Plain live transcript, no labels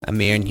A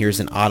man hears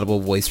an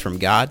audible voice from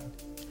God,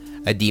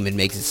 a demon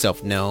makes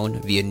itself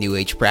known via New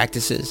Age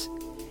practices,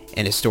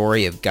 and a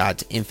story of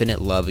God's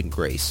infinite love and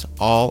grace,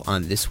 all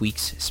on this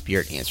week's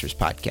Spirit Answers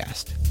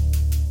podcast.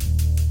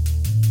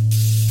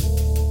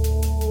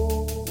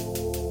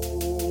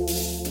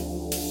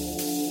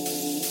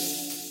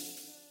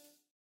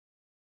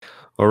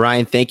 Well,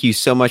 Ryan, thank you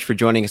so much for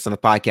joining us on the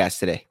podcast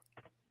today.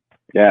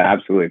 Yeah,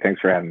 absolutely.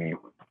 Thanks for having me.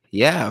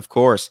 Yeah, of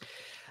course.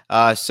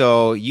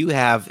 So you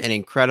have an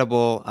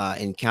incredible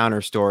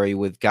encounter story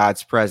with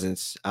God's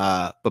presence.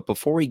 But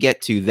before we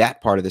get to that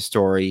part of the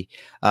story,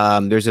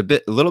 there's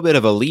a little bit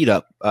of a lead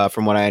up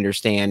from what I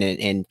understand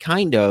and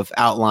kind of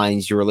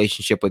outlines your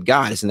relationship with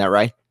God. Isn't that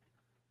right?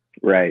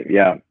 Right.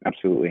 Yeah,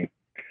 absolutely.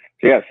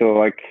 So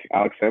like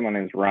Alex said, my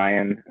name is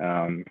Ryan.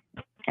 I'm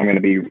going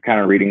to be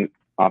kind of reading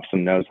off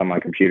some notes on my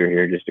computer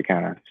here just to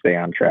kind of stay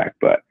on track.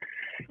 But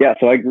yeah,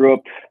 so I grew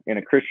up in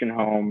a Christian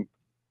home.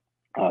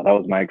 That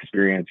was my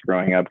experience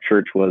growing up.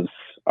 Church was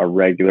a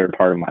regular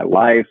part of my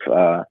life.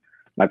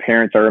 My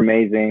parents are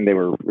amazing. They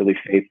were really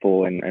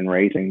faithful in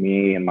raising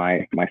me and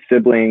my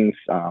siblings,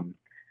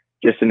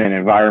 just in an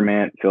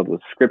environment filled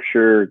with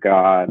scripture,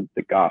 God,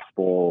 the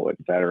gospel,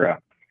 etc.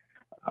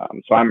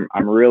 So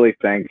I'm really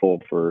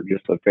thankful for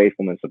just the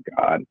faithfulness of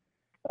God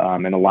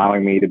and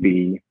allowing me to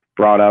be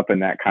brought up in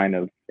that kind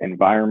of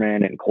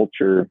environment and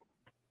culture.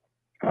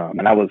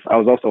 And I was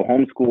also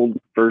homeschooled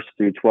 1st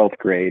through 12th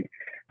grade.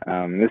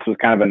 This was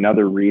kind of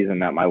another reason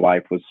that my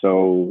life was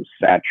so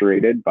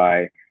saturated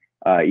by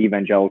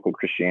evangelical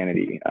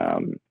Christianity.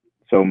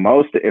 So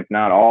most, if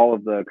not all,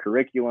 of the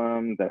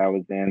curriculum that I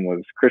was in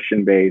was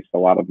Christian-based. A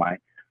lot of my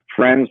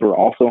friends were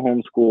also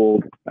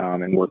homeschooled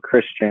and were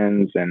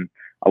Christians, and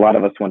a lot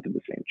of us went to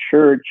the same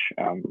church.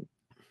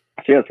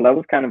 So that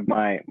was kind of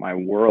my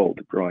world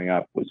growing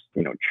up was,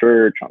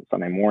 church on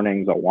Sunday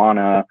mornings,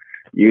 Awana,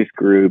 youth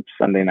groups,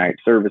 Sunday night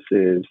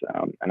services,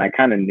 and I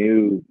kind of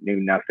knew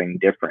nothing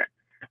different.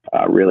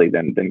 Really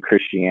than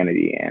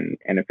Christianity. And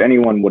if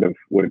anyone would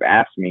have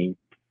asked me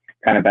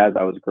kind of as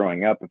I was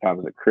growing up, if I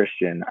was a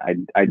Christian,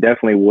 I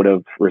definitely would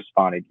have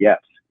responded yes,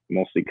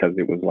 mostly because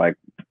it was like,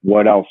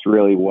 what else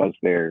really was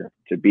there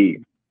to be?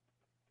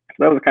 So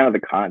that was kind of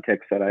the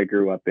context that I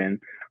grew up in. I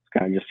was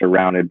kind of just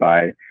surrounded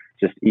by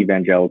just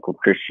evangelical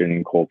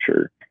Christian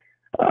culture.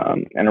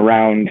 And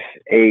around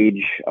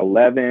age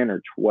 11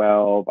 or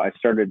 12, I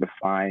started to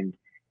find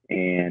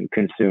and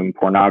consume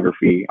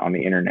pornography on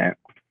the internet.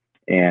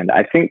 And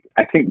I think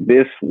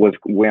this was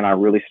when I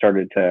really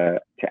started to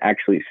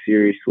actually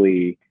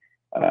seriously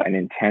and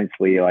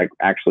intensely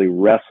actually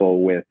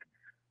wrestle with,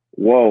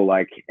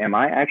 am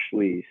I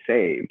actually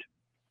saved?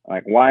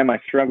 Like, why am I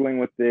struggling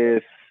with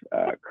this?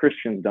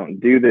 Christians don't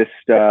do this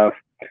stuff.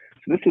 So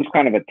this was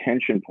kind of a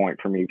tension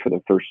point for me for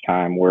the first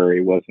time, where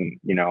it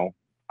wasn't,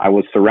 I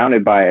was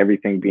surrounded by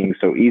everything being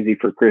so easy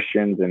for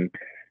Christians, and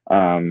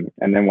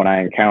then when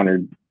I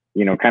encountered,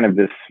 kind of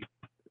this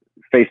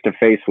face to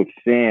face with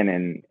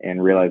sin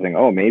and realizing,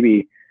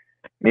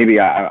 maybe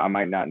I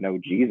might not know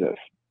Jesus.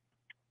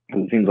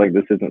 It seems like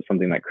this isn't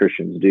something that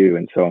Christians do.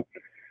 And so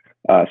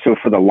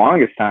for the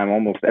longest time,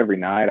 almost every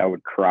night I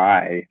would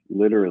cry,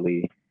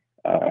 literally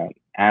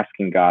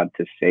asking God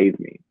to save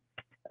me.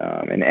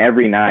 And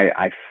every night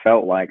I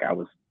felt like I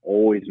was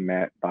always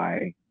met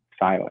by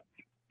silence.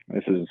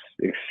 This is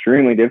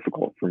extremely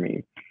difficult for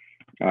me.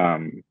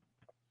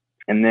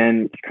 And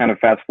then kind of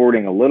fast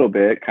forwarding a little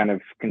bit, kind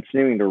of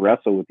continuing to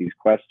wrestle with these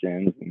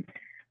questions. And,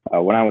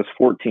 when I was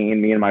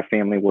 14, me and my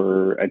family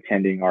were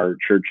attending our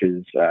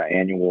church's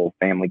annual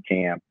family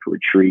camp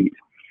retreat.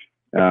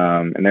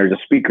 And there was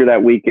a speaker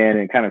that weekend,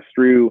 and kind of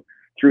through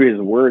his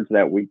words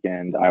that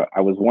weekend, I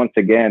was once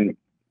again,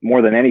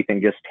 more than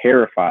anything, just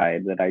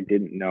terrified that I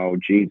didn't know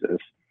Jesus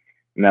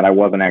and that I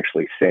wasn't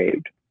actually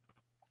saved.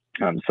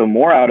 So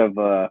more out of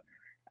a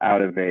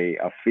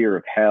fear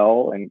of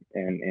hell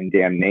and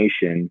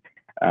damnation,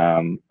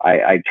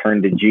 I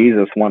turned to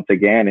Jesus once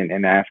again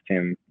and asked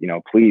him,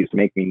 please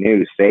make me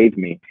new, save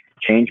me,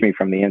 change me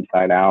from the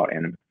inside out.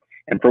 And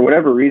for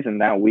whatever reason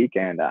that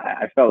weekend,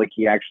 I felt like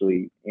he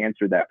actually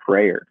answered that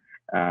prayer.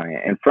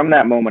 And from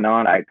that moment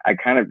on, I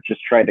kind of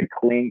just tried to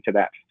cling to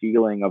that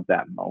feeling of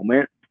that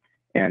moment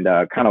and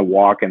kind of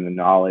walk in the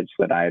knowledge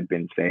that I had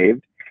been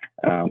saved.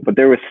 But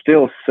there was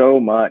still so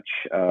much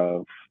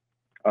of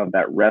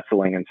that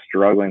wrestling and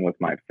struggling with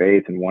my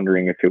faith and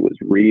wondering if it was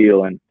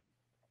real. And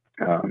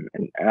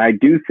I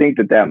do think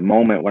that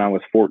moment when I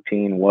was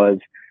 14 was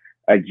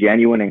a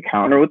genuine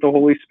encounter with the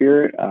Holy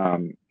Spirit.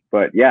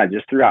 But yeah,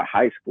 just throughout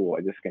high school,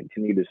 I just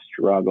continued to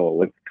struggle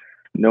with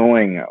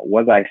knowing,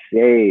 was I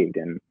saved?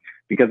 And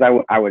because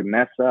I would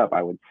mess up,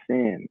 I would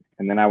sin,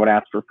 and then I would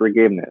ask for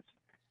forgiveness,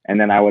 and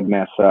then I would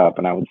mess up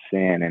and I would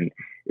sin. And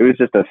it was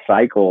just a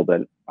cycle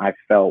that I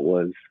felt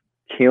was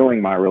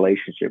killing my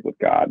relationship with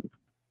God.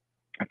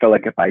 I felt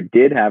like if I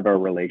did have a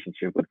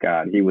relationship with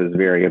God, he was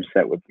very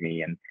upset with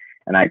me. And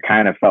I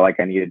kind of felt like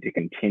I needed to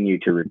continue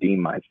to redeem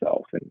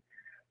myself. And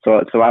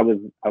so I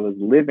was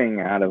living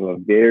out of a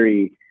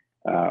very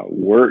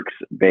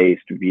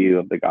works-based view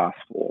of the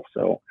gospel.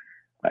 So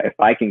if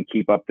I can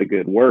keep up the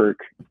good work,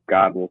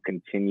 God will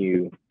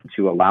continue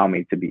to allow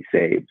me to be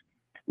saved,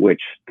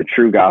 which the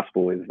true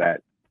gospel is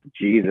that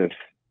Jesus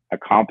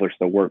accomplished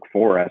the work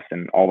for us,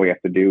 and all we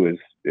have to do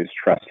is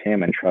trust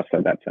him and trust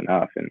that that's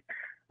enough. And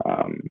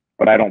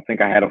but I don't think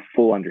I had a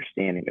full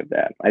understanding of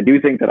that. I do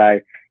think that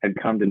I had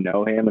come to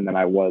know him and that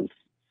I was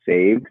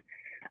saved,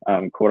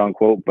 quote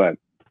unquote, but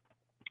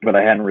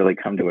I hadn't really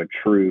come to a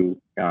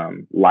true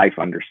life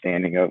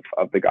understanding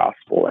of the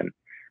gospel. And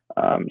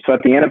so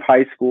at the end of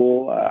high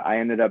school, I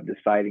ended up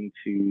deciding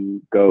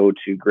to go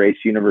to Grace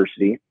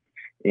University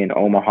in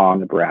Omaha,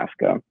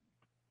 Nebraska,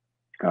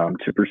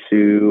 to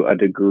pursue a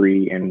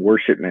degree in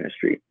worship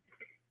ministry.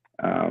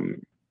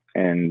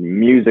 And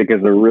music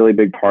is a really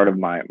big part of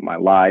my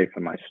life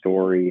and my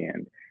story.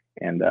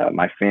 And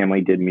my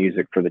family did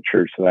music for the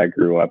church that I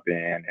grew up in.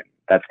 And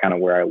that's kind of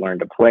where I learned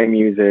to play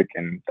music,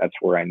 and that's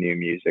where I knew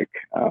music.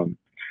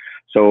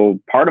 So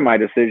part of my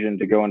decision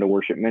to go into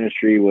worship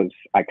ministry was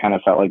I kind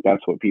of felt like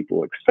that's what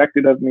people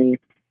expected of me.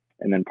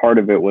 And then part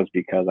of it was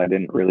because I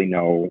didn't really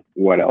know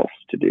what else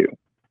to do.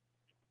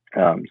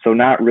 So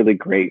not really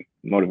great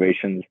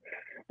motivations.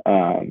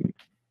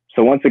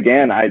 So once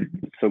again,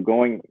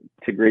 going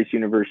to Grace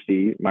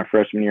University, my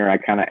freshman year, I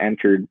kind of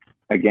entered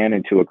again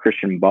into a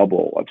Christian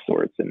bubble of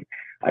sorts. And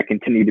I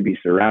continued to be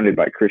surrounded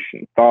by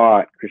Christian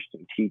thought,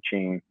 Christian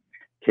teaching,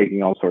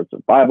 taking all sorts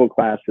of Bible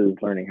classes,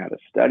 learning how to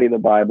study the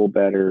Bible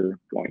better,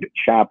 going to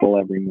chapel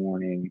every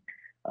morning,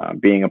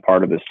 being a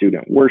part of the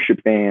student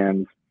worship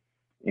bands.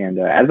 And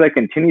as I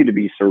continued to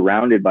be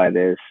surrounded by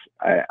this,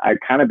 I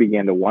kind of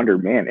began to wonder,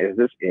 man, is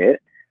this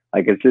it?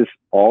 Like, is this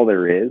all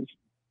there is?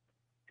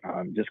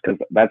 Just because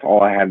that's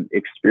all I had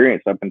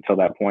experienced up until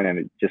that point, and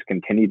it just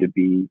continued to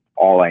be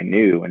all I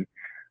knew. And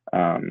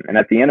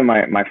at the end of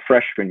my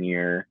freshman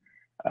year,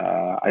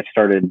 I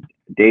started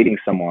dating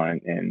someone,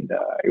 and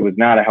it was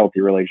not a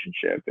healthy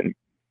relationship. And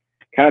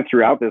kind of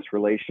throughout this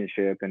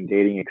relationship and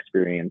dating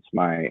experience,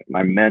 my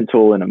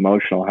mental and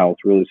emotional health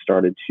really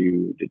started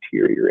to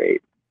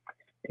deteriorate.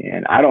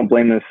 And I don't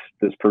blame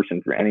this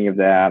person for any of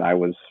that. I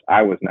was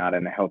not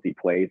in a healthy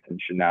place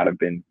and should not have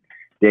been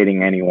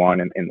dating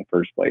anyone in the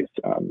first place.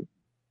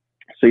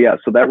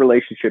 So that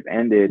relationship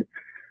ended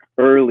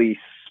early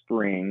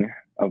spring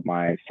of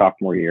my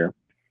sophomore year.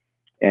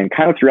 And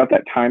kind of throughout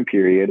that time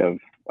period of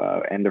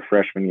end of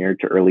freshman year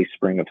to early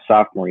spring of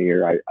sophomore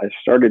year, I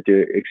started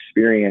to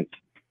experience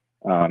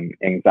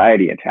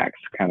anxiety attacks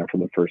kind of for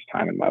the first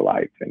time in my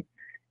life.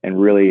 And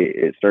really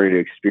it started to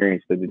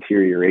experience the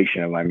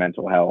deterioration of my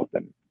mental health.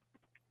 And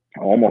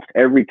almost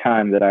every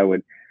time that I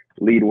would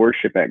lead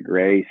worship at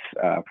Grace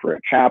for a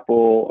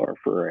chapel or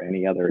for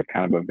any other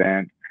kind of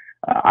event,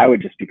 I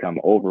would just become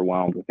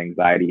overwhelmed with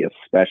anxiety,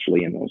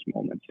 especially in those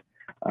moments.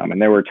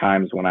 And there were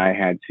times when I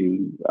had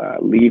to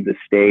leave the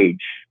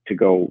stage to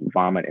go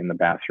vomit in the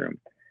bathroom.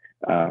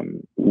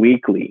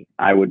 Weekly,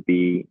 I would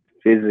be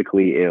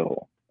physically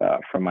ill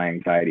from my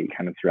anxiety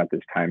kind of throughout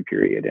this time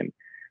period.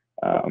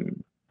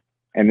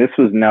 And this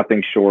was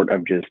nothing short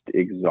of just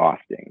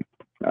exhausting.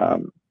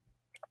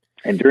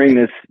 And during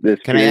this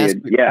Can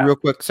period, I ask real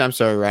quick? So I'm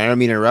sorry, Ryan, I don't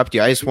mean to interrupt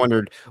you. I just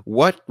wondered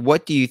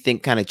what do you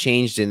think kind of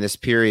changed in this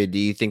period? Do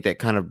you think that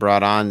kind of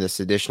brought on this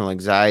additional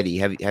anxiety?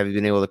 Have you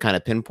been able to kind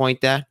of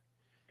pinpoint that?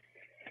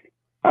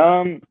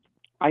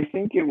 I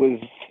think it was,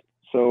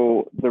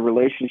 so the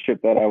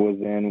relationship that I was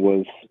in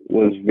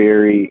was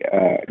very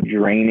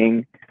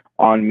draining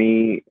on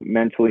me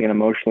mentally and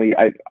emotionally.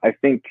 I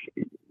think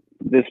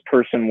this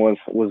person was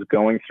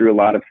going through a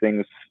lot of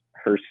things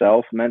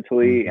herself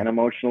mentally and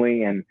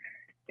emotionally, and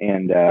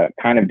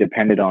kind of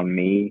depended on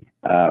me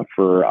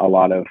for a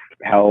lot of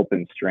help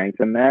and strength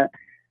in that.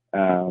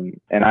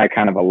 And I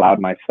kind of allowed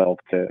myself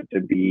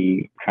to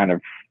be kind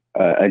of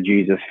a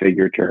Jesus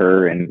figure to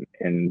her,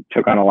 and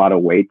took on a lot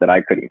of weight that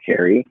I couldn't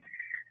carry.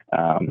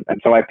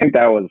 And so I think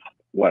that was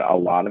what a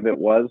lot of it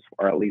was,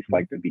 or at least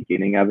like the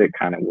beginning of it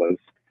kind of was,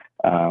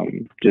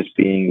 just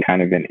being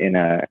kind of in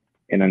a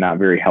not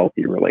very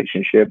healthy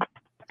relationship,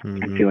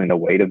 and feeling the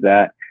weight of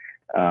that.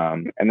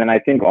 And then I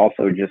think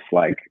also just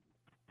like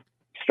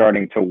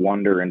starting to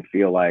wonder and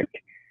feel like,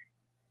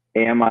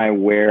 am I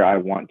where I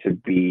want to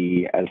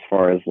be as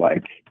far as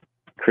like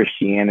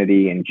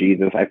Christianity and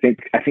Jesus? I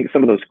think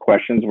some of those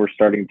questions were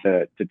starting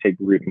to take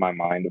root in my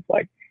mind of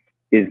like,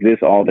 is this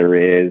all there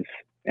is?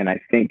 And I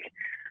think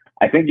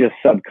just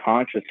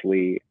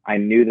subconsciously, I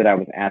knew that I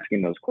was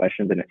asking those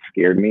questions, and it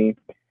scared me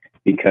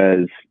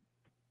because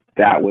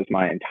that was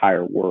my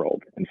entire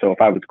world. And so if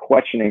I was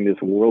questioning this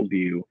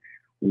worldview,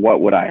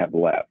 what would I have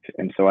left?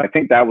 And so I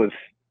think that was,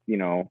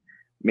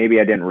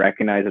 maybe I didn't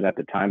recognize it at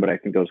the time, but I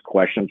think those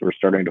questions were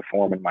starting to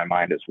form in my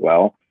mind as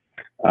well.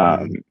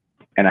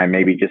 And I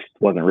maybe just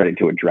wasn't ready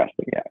to address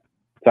them yet.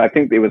 So I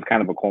think it was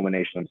kind of a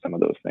culmination of some of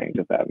those things,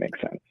 if that makes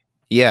sense.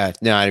 Yeah,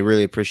 no, I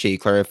really appreciate you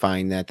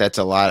clarifying that. That's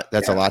a lot.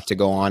 That's a lot to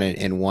go on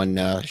in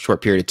one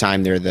short period of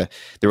time there. The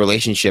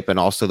relationship and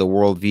also the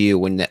worldview,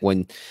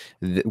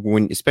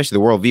 when especially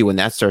the worldview, when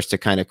that starts to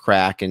kind of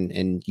crack,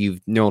 and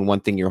you've known one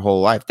thing your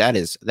whole life, that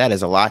is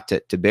a lot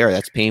to bear.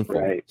 That's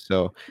painful. Right.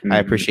 So I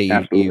appreciate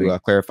you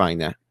clarifying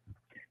that.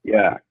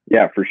 Yeah,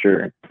 for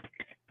sure.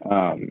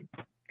 Um,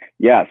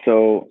 yeah,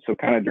 so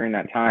kind of during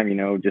that time,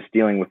 just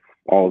dealing with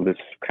all of this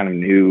kind of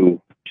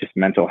new, just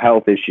mental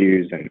health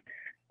issues, and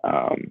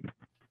um,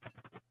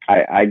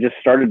 I just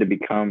started to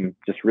become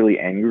just really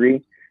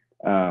angry,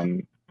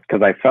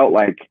 because I felt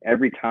like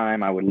every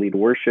time I would lead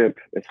worship,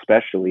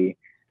 especially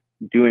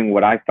doing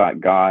what I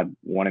thought God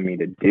wanted me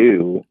to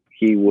do,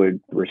 He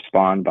would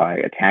respond by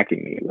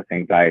attacking me with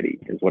anxiety,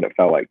 is what it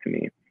felt like to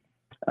me.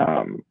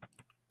 Um,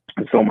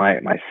 and so my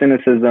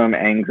cynicism,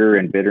 anger,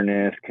 and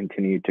bitterness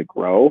continued to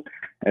grow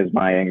as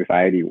my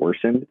anxiety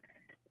worsened.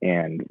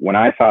 And when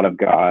I thought of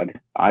God,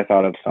 I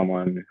thought of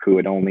someone who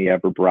had only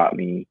ever brought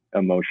me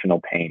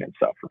emotional pain and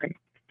suffering.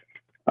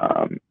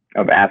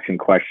 Of asking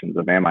questions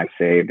of, am I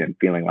saved, and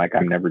feeling like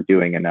I'm never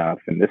doing enough.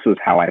 And this was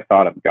how I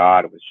thought of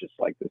God. It was just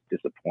like this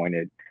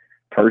disappointed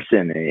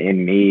person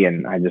in me.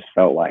 And I just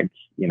felt like,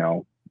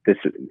 this,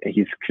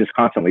 he's just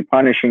constantly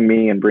punishing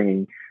me and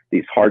bringing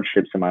these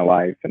hardships in my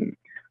life. And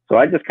so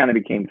I just kind of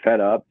became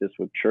fed up just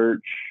with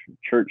church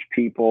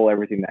people,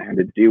 everything that had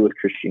to do with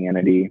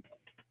Christianity.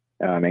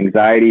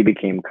 Anxiety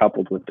became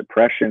coupled with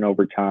depression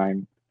over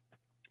time.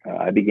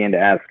 I began to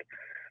ask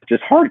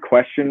just hard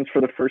questions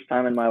for the first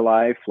time in my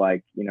life,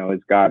 like, is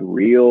God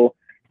real?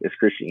 Is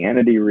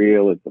Christianity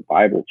real? Is the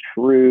Bible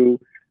true?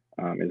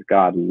 Is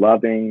God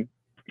loving?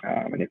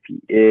 And if He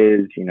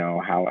is,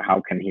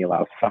 how can He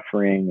allow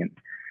suffering?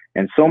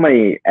 And so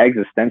many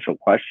existential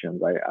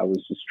questions. I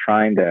was just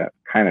trying to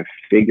kind of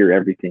figure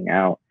everything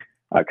out,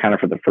 kind of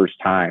for the first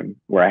time,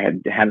 where I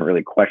hadn't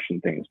really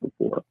questioned things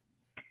before.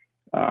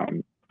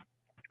 And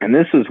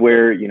this is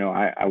where,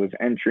 I was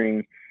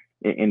entering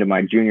into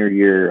my junior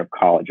year of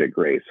college at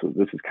Grace. So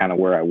this is kind of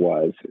where I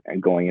was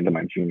and going into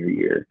my junior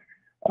year.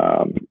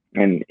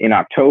 And in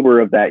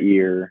October of that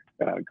year,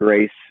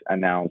 Grace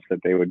announced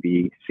that they would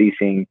be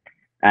ceasing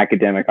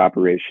academic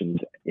operations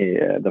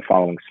the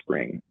following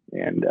spring.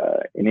 And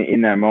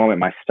in that moment,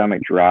 my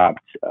stomach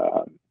dropped.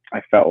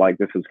 I felt like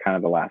this was kind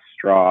of the last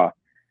straw.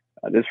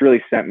 This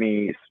really sent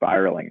me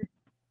spiraling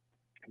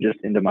just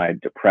into my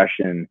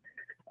depression,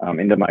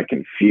 into my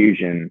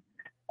confusion.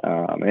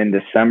 In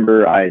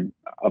December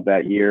of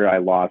that year, I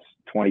lost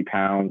 20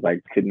 pounds.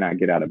 I could not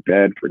get out of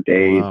bed for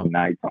days and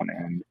nights on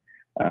end.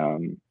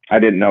 I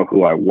didn't know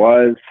who I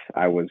was.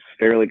 I was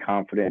fairly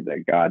confident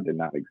that God did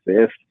not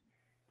exist.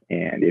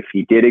 And if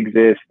He did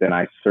exist, then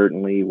I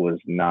certainly was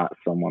not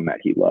someone that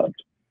He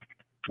loved.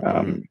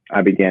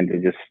 I began to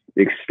just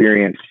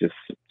experience just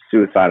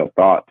suicidal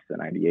thoughts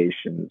and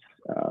ideations.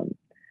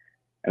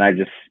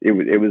 And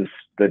it was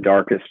the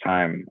darkest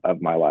time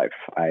of my life.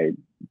 I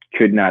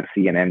could not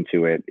see an end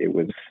to it. It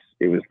was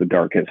the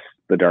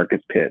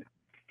darkest pit.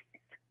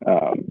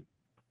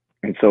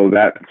 And so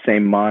that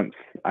same month,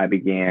 I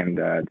began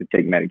to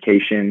take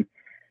medication.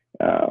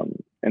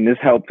 And this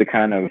helped to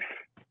kind of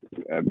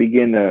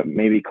begin to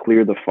maybe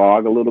clear the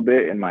fog a little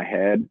bit in my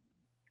head,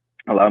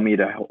 allow me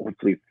to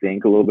hopefully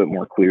think a little bit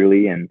more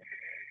clearly. And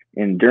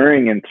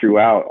during and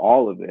throughout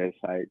all of this,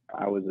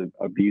 I was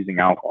abusing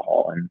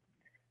alcohol, and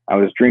I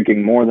was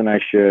drinking more than I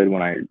should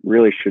when I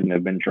really shouldn't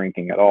have been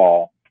drinking at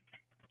all.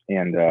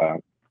 And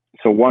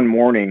so one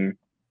morning,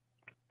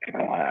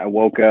 I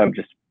woke up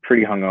just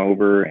pretty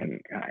hungover,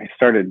 and I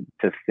started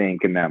to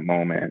think in that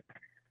moment,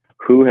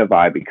 who have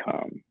I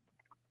become?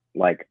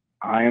 Like,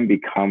 I am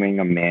becoming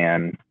a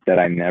man that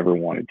I never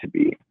wanted to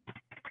be.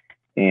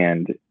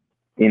 And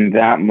in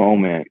that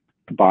moment,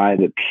 by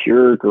the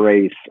pure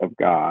grace of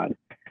God,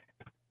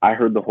 I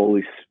heard the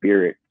Holy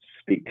Spirit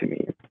speak to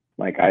me.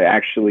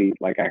 I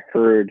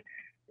heard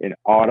an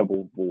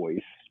audible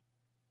voice,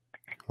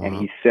 and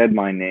He said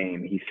my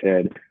name. He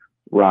said,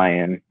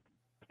 Ryan.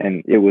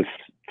 And it was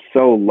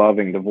so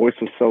loving. The voice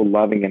was so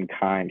loving and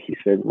kind. He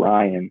said,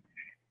 Ryan,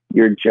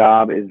 your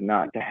job is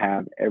not to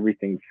have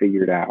everything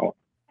figured out,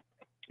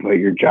 but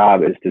your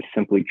job is to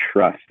simply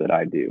trust that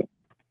I do.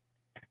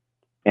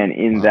 And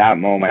in that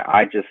moment,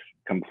 I just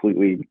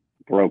completely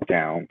broke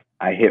down.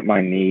 I hit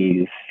my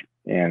knees,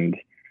 and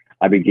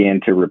I began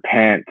to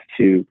repent,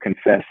 to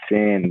confess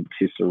sin,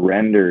 to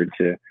surrender,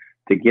 to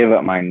give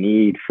up my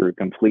need for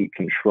complete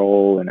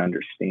control and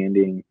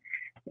understanding.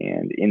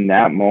 And in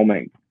that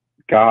moment,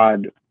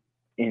 God,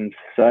 in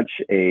such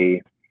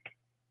a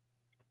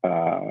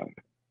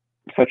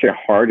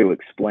hard to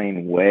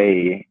explain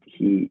way,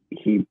 he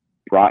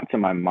brought to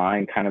my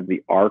mind kind of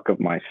the arc of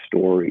my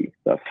story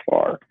thus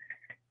far.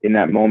 In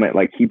that moment,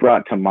 like, He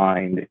brought to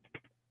mind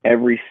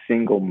every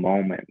single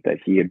moment that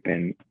He had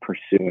been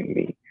pursuing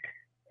me,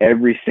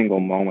 every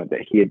single moment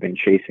that He had been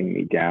chasing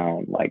me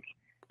down, like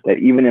that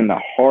even in the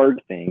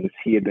hard things,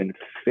 He had been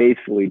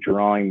faithfully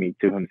drawing me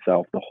to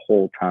Himself the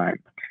whole time.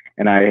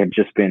 And I had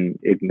just been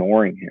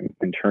ignoring Him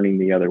and turning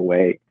the other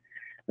way.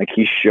 Like,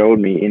 He showed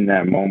me in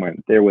that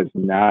moment, there was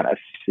not a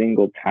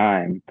single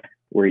time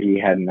where He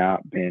had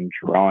not been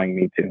drawing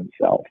me to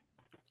Himself.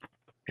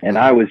 And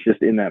I was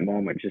just in that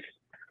moment, just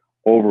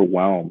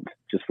overwhelmed,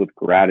 just with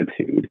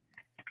gratitude.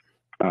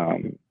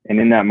 And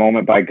in that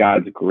moment, by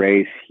God's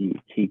grace,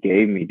 He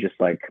gave me just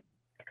like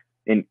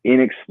an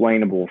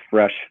inexplainable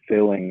fresh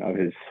filling of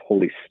His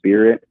Holy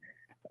Spirit.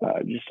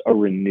 just a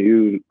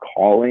renewed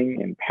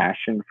calling and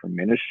passion for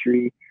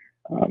ministry,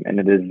 and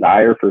a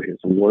desire for his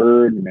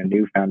word, and a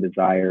newfound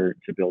desire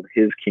to build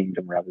his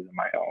kingdom rather than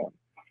my own.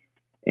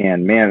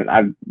 And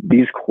man,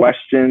 these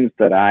questions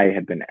that I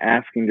had been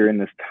asking during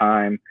this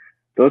time,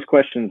 those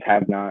questions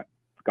have not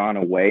gone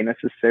away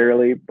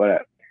necessarily,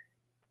 but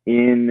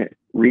in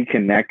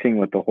reconnecting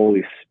with the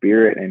Holy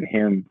Spirit and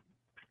him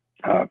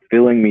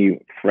filling me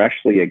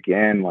freshly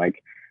again,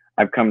 like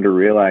I've come to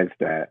realize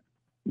that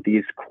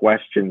these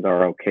questions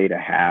are okay to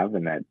have,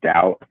 and that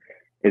doubt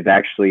is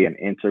actually an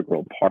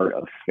integral part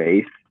of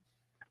faith,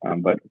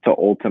 but to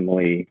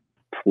ultimately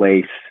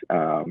place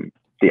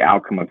the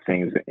outcome of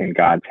things in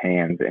God's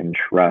hands and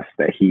trust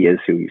that he is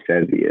who he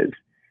says he is,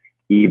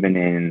 even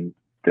in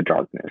the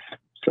darkness.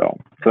 So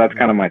that's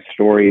kind of my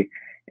story.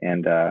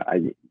 And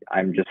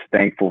I'm just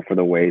thankful for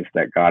the ways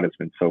that God has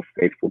been so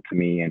faithful to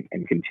me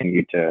and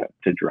continue to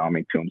draw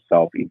me to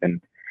himself,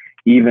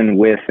 even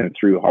with and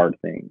through hard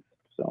things.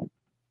 So.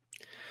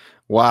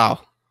 Wow.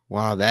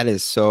 That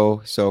is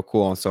so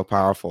cool and so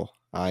powerful.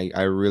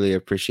 I really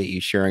appreciate you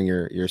sharing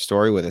your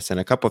story with us. And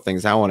a couple of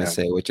things I want to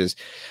say, which is,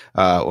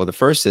 well, the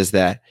first is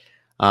that,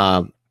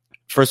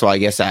 first of all, I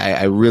guess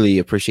I really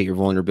appreciate your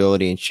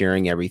vulnerability and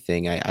sharing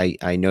everything.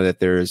 I know that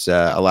there's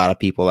a lot of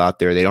people out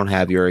there, they don't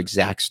have your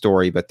exact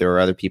story, but there are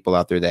other people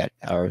out there that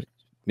are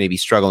maybe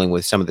struggling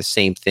with some of the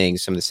same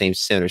things, some of the same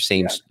sin or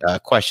same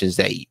questions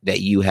that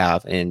you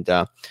have. And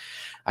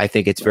I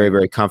think it's very,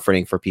 very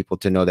comforting for people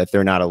to know that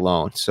they're not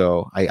alone.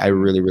 So I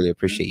really, really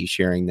appreciate you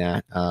sharing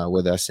that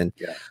with us. And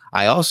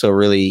I also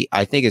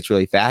I think it's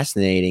really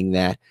fascinating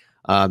that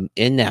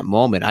in that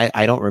moment,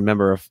 I don't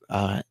remember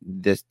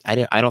this.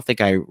 I don't think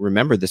I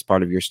remember this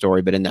part of your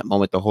story, but in that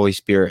moment, the Holy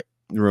Spirit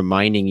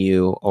reminding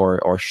you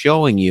or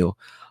showing you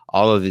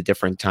all of the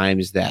different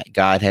times that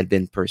God had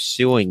been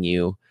pursuing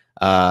you,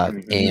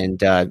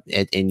 and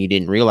you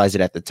didn't realize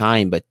it at the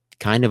time, but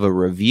kind of a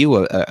review,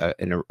 a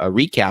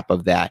recap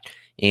of that.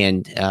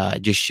 And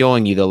just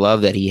showing you the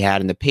love that he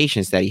had and the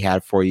patience that he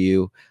had for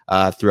you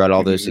throughout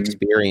all those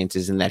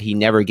experiences, and that he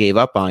never gave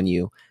up on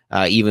you,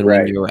 even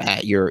when you were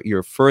at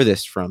your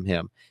furthest from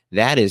him.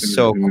 That is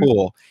so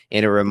cool.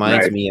 And it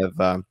reminds me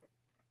of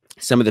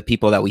some of the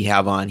people that we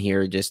have on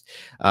here, just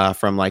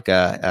from like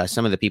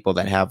some of the people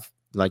that have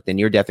like the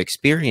near-death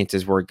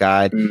experiences where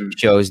God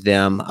shows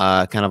them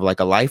kind of like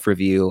a life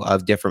review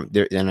of different.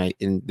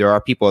 And there are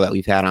people that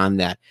we've had on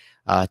that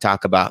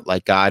talk about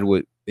like God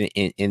would,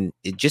 in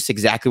just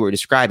exactly what we're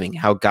describing,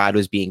 how God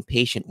was being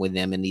patient with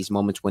them in these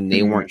moments when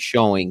they weren't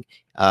showing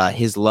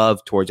his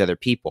love towards other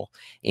people.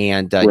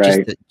 And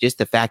just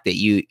the fact that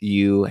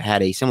you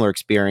had a similar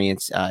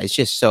experience is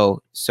just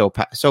so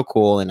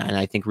cool, and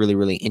I think really,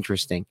 really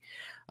interesting.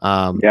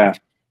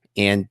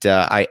 And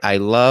I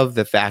love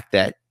the fact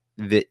that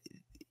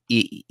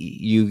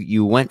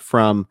you went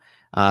from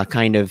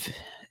kind of,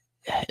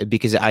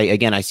 because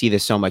I see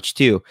this so much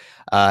too.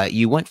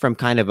 You went from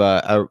kind of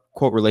a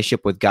quote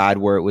relationship with God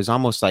where it was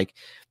almost like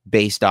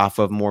based off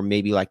of more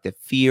maybe like the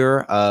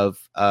fear of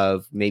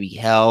maybe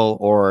hell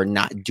or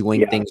not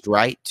doing things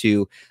right,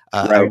 to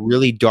a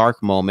really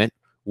dark moment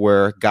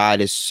where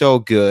God is so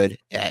good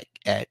at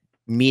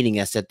meeting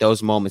us at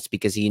those moments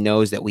because he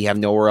knows that we have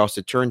nowhere else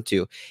to turn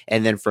to.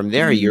 And then from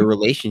there, your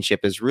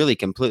relationship is really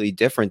completely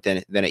different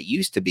than it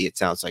used to be, it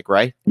sounds like,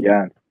 right?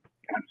 Yeah,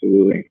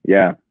 absolutely.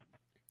 Yeah,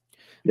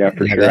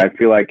 for sure. I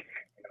feel like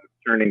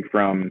turning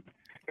from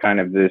kind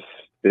of this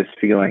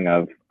feeling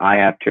of I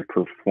have to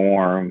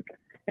perform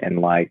and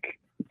like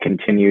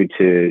continue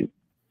to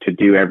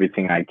do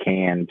everything I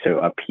can to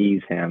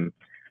appease him,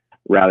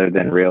 rather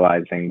than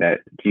realizing that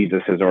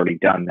Jesus has already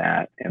done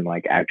that, and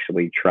like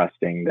actually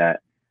trusting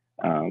that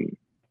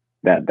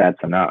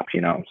that's enough,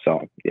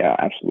 So yeah,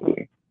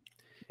 absolutely.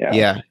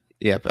 Yeah.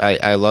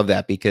 I love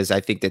that, because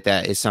I think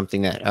that is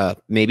something that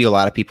maybe a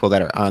lot of people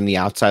that are on the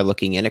outside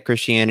looking in at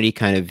Christianity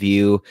kind of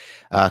view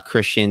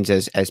Christians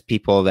as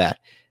people that,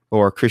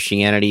 or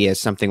Christianity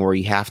as something where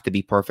you have to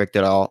be perfect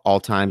at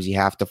all times. You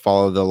have to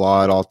follow the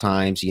law at all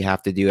times. You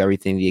have to do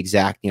everything the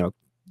exact,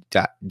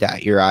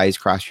 dot your I's,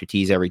 cross your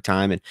T's every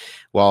time. And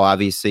while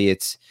obviously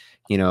it's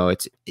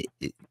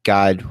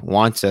God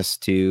wants us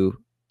to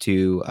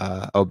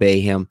obey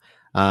him,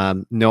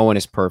 no one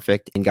is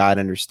perfect, and God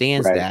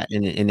understands that.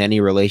 And in any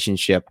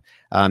relationship,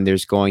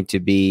 there's going to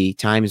be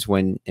times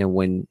when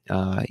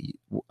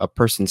a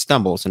person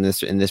stumbles. In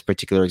this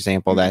particular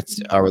example,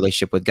 that's our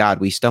relationship with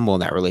God. We stumble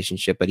in that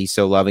relationship, but he's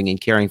so loving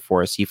and caring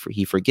for us. He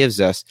forgives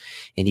us,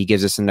 and he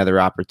gives us another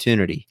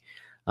opportunity.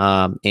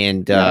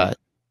 It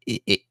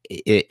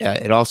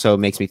also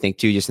makes me think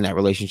too, just in that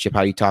relationship,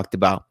 how you talked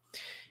about,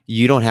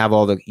 you don't have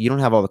all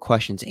the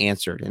questions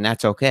answered, and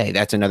that's okay.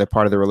 That's another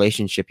part of the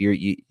relationship.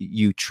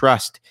 You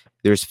trust.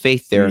 There's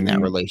faith there in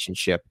that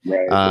relationship,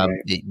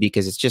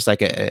 because it's just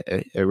like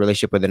a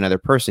relationship with another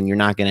person. You're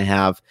not going to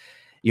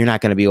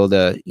be able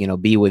to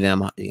be with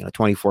them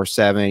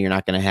 24/7. You're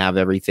not going to have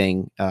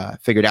everything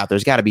figured out.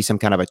 There's got to be some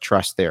kind of a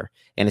trust there,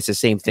 and it's the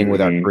same thing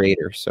with our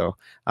Creator. So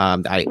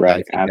I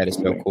think that is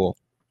so cool.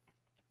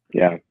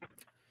 Yeah,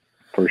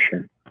 for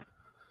sure.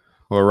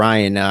 Well,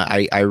 Ryan,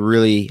 I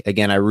really,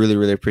 again, I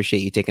really appreciate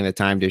you taking the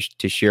time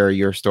to share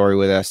your story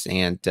with us,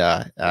 and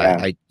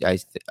Yeah.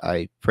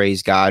 I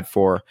praise God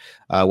for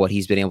what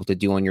He's been able to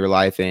do in your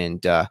life,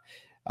 and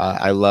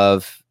I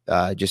love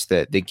just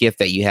the gift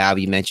that you have.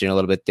 You mentioned a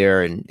little bit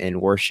there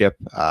in worship.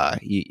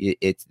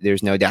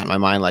 There's no doubt in my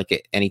mind.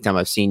 Like anytime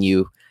I've seen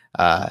you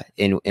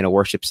in a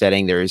worship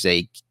setting, there is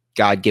a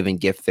God-given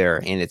gift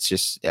there, and it's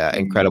just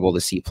incredible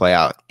to see play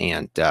out.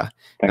 And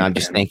I'm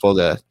just Man. thankful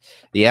to.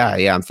 Yeah,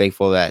 I'm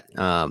thankful that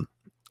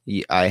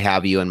I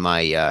have you in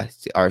my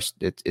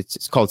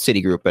it's called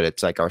City Group, but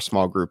it's like our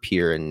small group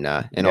here in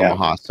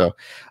Omaha. So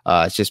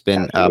it's just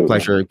been Absolutely. a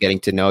pleasure getting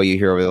to know you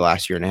here over the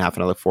last year and a half,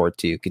 and I look forward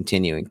to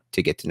continuing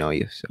to get to know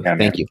you. So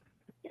thank you.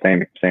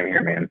 Same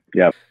here, man.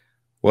 Yep.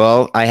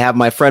 Well, I have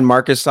my friend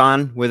Marcus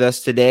on with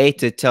us today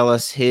to tell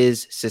us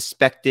his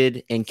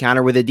suspected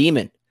encounter with a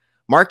demon.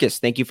 Marcus,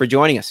 thank you for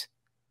joining us.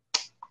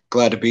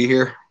 Glad to be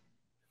here.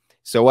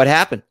 So what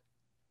happened?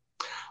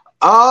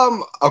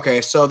 Okay,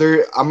 so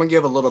I'm gonna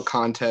give a little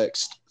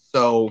context.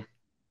 So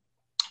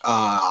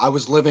I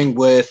was living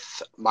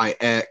with my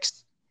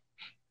ex,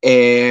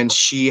 and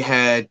she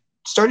had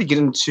started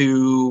getting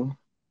into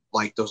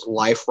like those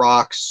life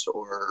rocks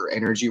or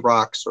energy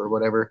rocks or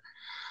whatever.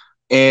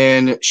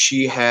 And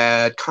she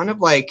had kind of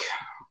like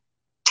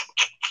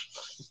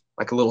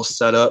a little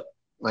setup,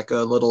 like a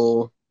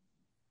little,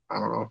 I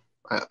don't know,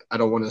 I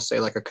don't want to say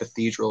like a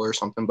cathedral or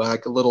something, but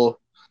like a little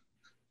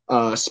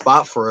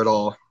spot for it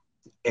all.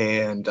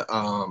 And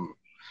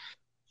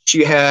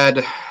she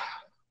had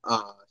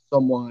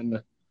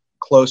someone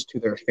close to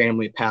their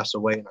family pass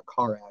away in a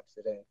car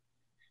accident.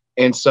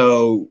 And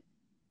so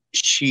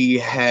she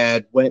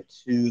had went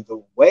to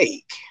the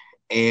wake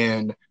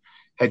and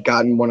had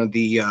gotten one of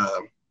the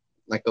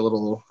like the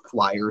little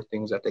flyer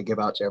things that they give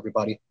out to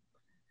everybody.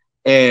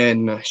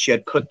 And she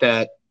had put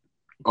that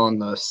on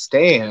the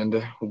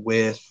stand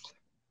with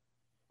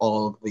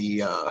all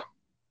the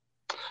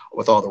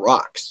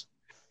rocks.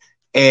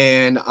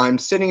 And I'm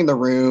sitting in the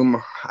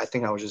room. I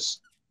think I was just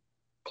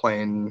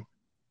playing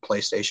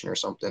PlayStation or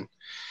something.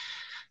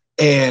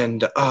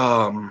 And it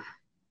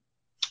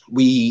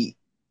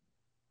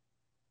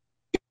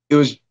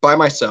was by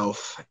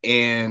myself,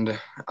 and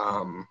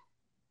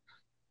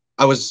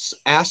I was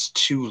asked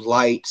to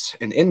light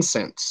an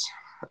incense.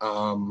 It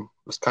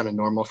was kind of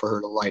normal for her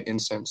to light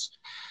incense.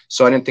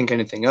 So I didn't think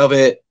anything of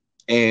it.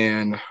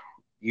 And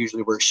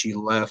usually where she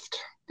left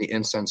the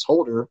incense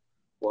holder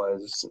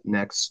was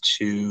next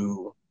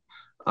to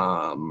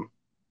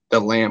the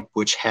lamp,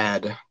 which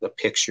had the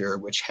picture,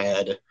 which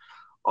had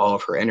all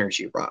of her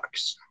energy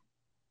rocks.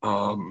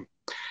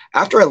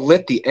 After I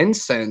lit the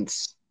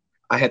incense,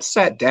 I had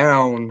sat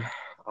down,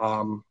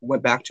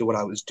 went back to what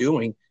I was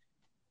doing,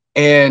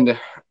 and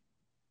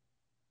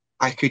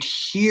I could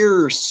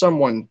hear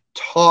someone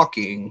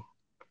talking.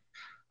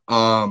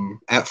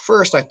 At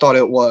first, I thought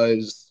it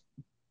was,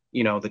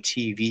 the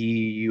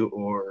TV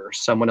or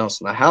someone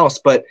else in the house,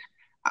 but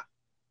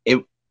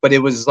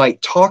it was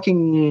like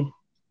talking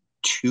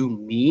to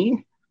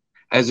me,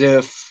 as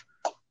if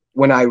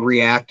when I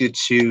reacted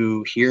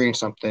to hearing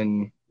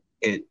something,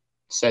 it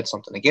said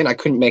something again. I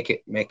couldn't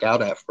make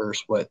out at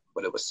first what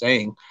it was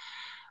saying.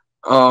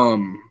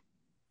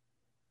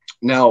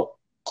 Now,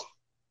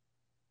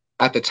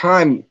 at the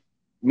time,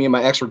 me and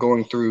my ex were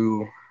going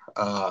through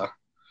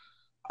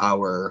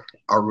our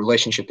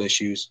relationship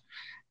issues,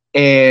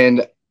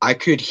 and I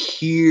could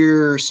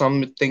hear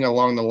something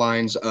along the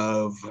lines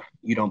of,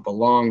 "You don't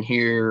belong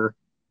here,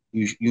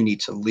 you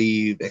need to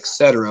leave,"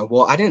 etc.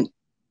 Well, I didn't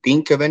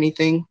think of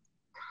anything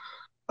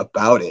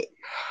about it.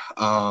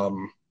 I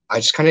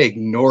just kind of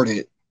ignored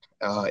it.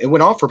 It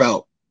went on for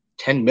about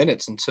 10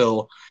 minutes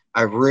until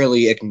I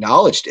really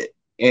acknowledged it.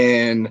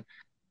 And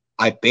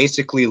I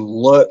basically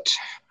looked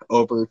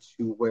over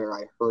to where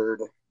I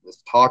heard this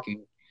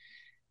talking,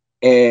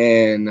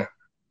 and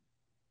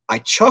I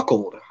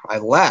chuckled. I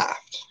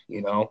laughed,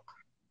 and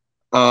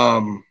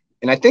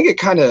I think it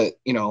kind of,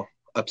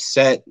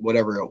 upset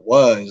whatever it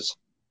was.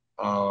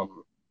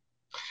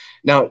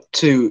 Now,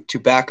 to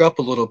back up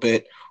a little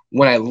bit,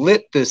 when I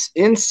lit this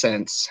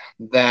incense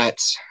that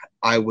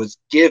I was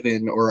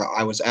given, or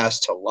I was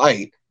asked to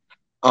light,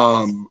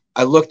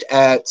 I looked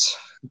at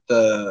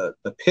the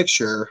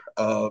picture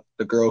of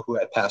the girl who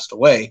had passed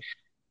away.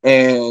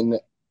 And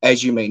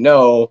as you may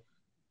know,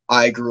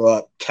 I grew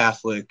up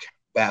Catholic,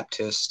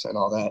 Baptist, and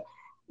all that.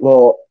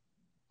 Well,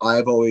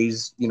 I've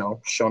always,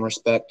 shown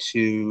respect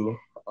to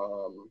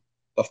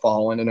the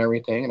fallen and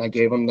everything. And I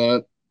gave them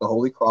the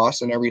Holy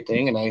Cross and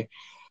everything. And I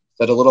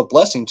said a little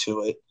blessing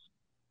to it.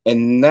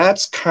 And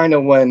that's kind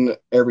of when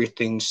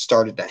everything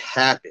started to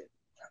happen.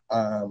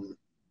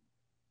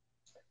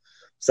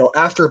 So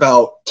after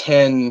about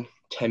 10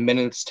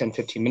 minutes, 10,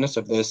 15 minutes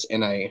of this,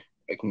 and I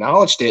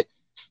acknowledged it,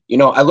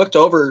 I looked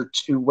over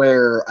to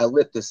where I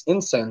lit this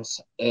incense,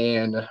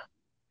 and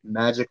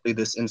magically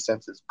this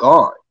incense is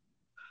gone,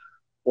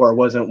 or it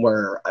wasn't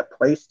where I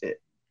placed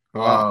it.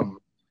 Wow.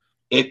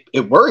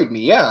 It worried me.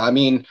 Yeah. I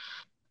mean,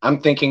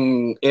 I'm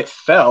thinking it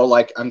fell,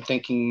 like I'm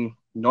thinking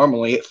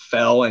normally it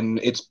fell and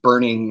it's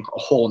burning a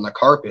hole in the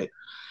carpet.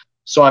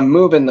 So I'm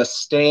moving the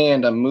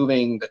stand, I'm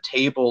moving the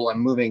table, I'm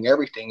moving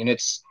everything, and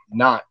it's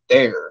not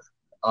there.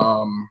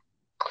 Um,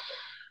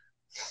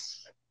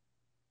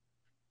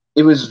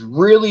 it was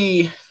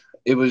really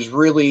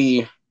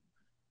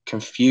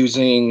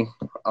confusing.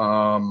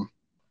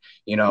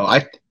 You know,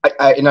 I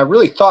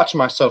really thought to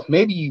myself,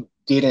 maybe you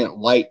didn't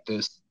light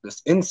this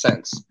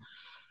incense.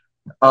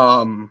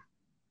 But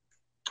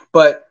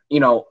you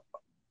know,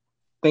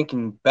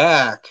 thinking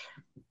back,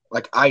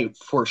 like I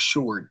for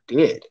sure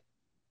did.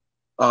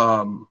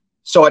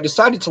 So I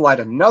decided to light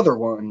another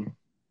one,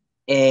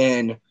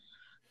 and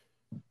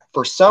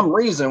for some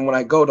reason, when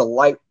I go to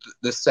light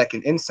the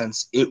second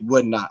incense, it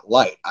would not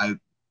light. I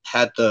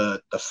had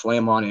the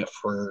flame on it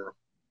for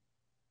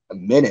a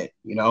minute,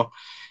 you know,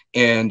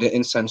 and the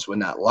incense would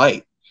not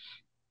light.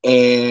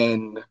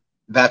 And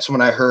that's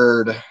when I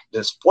heard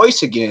this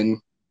voice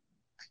again,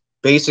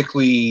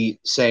 basically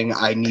saying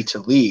I need to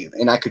leave.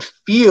 And I could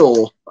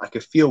feel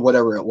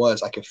whatever it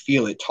was. I could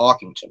feel it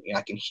talking to me.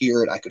 I can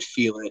hear it. I could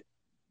feel it.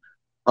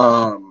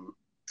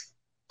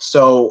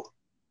 So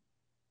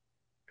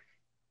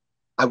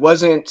I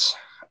wasn't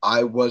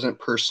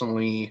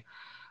personally,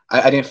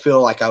 I didn't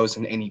feel like I was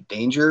in any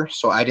danger.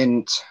 So I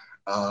didn't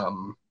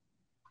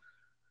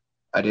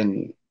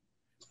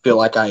feel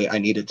like I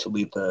needed to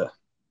leave the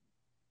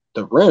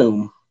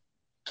room.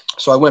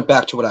 So I went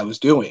back to what I was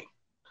doing.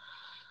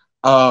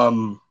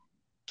 I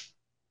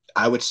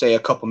would say a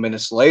couple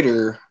minutes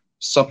later,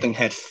 something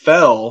had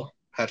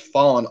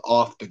fallen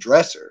off the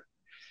dresser.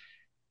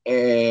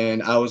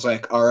 And I was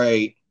like, all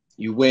right,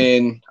 you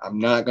win. I'm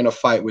not going to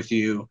fight with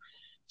you.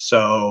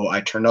 So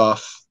I turned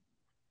off,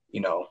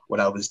 you know, what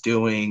I was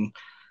doing.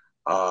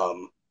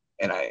 And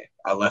I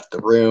left the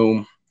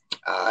room.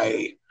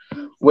 I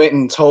went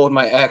and told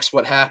my ex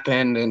what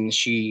happened, and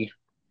she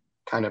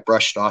kind of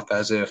brushed off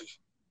as if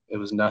it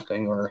was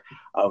nothing or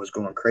I was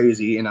going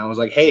crazy. And I was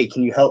like, hey,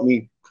 can you help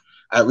me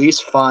at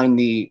least find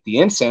the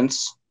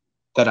incense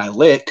that I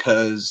lit?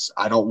 Because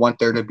I don't want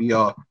there to be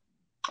a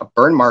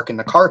burn mark in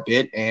the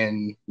carpet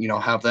and, you know,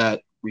 have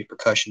that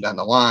repercussion down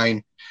the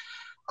line.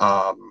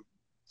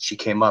 She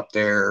came up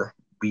there.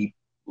 We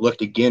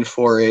looked again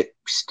for it.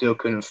 Still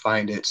couldn't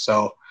find it.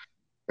 So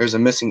there's a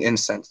missing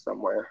incense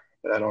somewhere,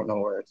 but I don't know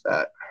where it's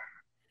at.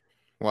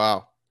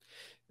 Wow.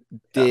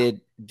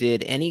 Did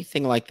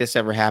anything like this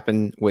ever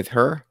happen with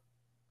her?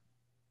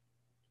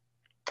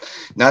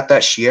 Not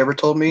that she ever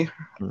told me.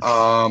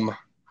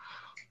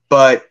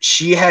 But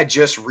she had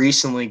just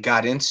recently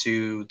got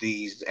into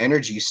these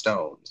energy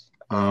stones.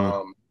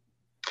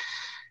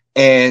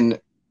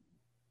 And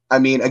I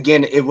mean,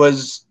 again, it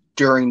was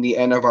during the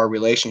end of our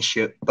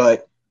relationship,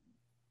 but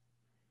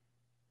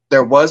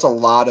there was a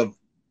lot of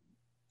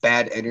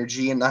bad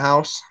energy in the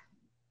house.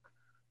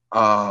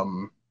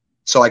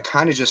 So I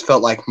kind of just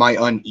felt like my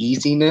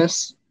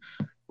uneasiness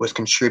was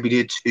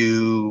contributed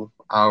to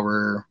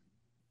our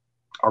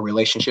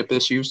relationship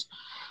issues.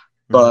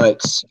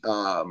 But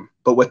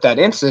with that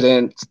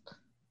incident,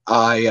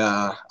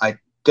 I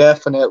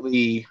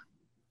definitely,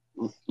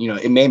 you know,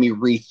 it made me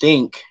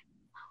rethink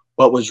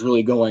what was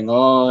really going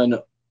on,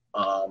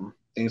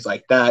 things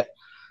like that,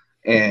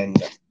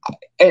 and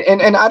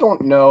I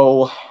don't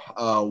know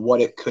what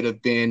it could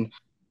have been.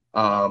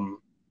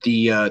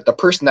 The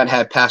person that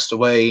had passed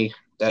away,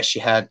 that she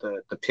had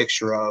the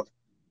picture of,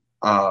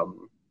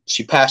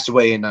 she passed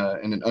away in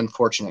an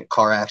unfortunate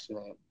car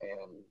accident,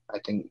 and I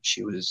think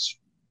she was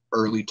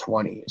early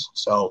 20s.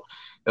 So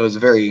it was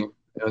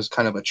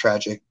kind of a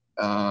tragic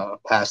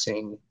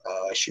passing.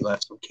 She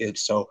left some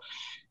kids. So,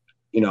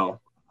 you know,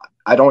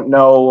 I don't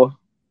know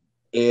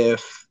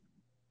if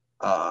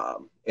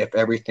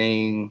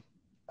everything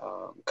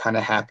kind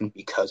of happened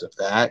because of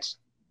that,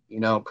 you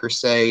know, per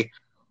se,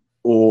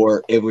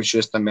 or it was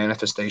just a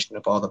manifestation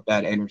of all the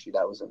bad energy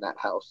that was in that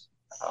house.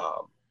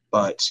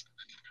 But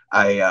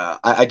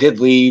I did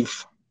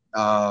leave,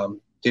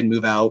 did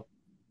move out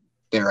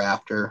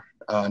thereafter,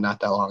 not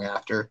that long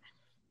after.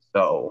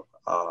 So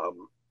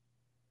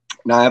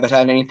now I haven't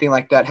had anything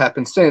like that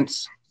happen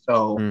since.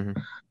 So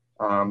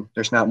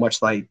there's not much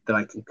that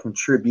I can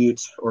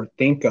contribute or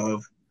think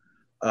of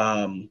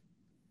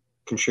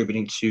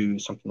contributing to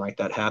something like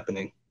that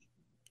happening.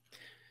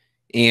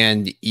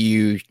 And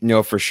you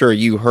know for sure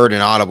you heard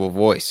an audible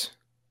voice.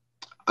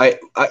 I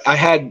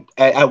had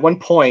at one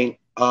point,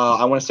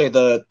 I want to say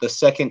the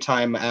second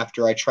time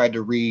after I tried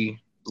to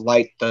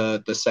relight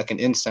the second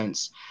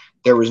incense,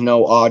 there was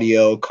no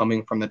audio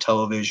coming from the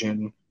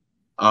television.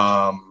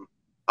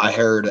 I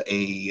heard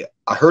a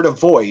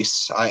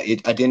voice.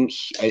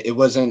 It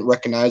wasn't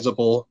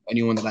recognizable.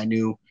 Anyone that I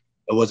knew,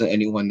 it wasn't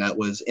anyone that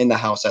was in the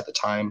house at the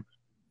time.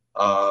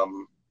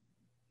 And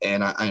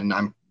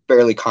I'm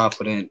fairly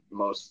confident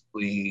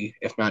mostly,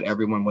 if not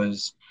everyone,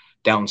 was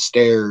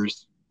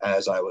downstairs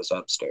as I was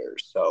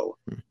upstairs. So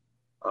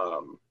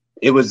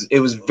it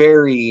was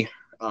very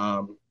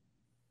a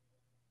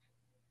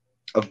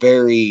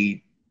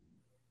very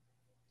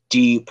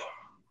deep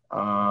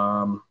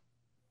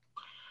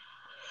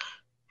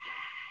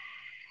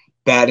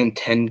bad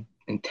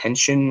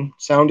intention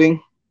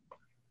sounding.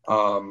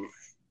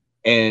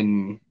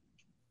 And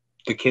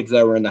the kids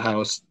that were in the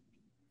house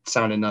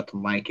sounded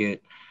nothing like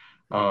it.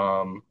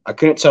 I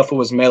couldn't tell if it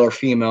was male or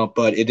female,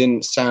 but it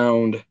didn't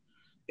sound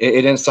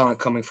like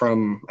coming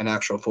from an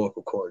actual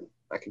vocal cord.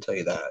 I can tell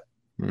you that.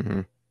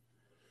 Mm-hmm.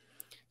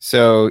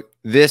 So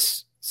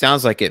this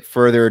sounds like it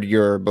furthered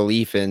your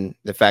belief in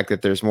the fact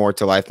that there's more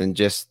to life than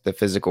just the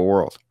physical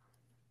world.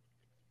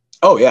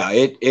 Oh yeah,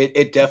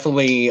 it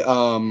definitely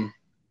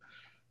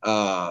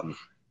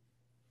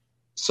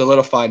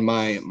solidified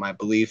my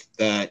belief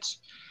that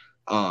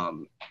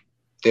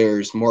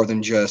there's more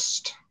than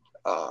just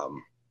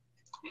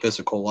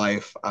physical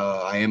life.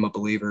 I am a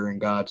believer in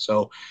God,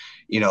 so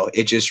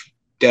it just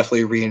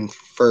definitely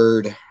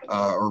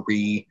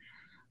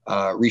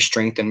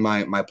re-strengthened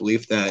my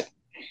belief that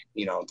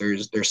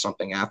there's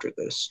something after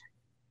this.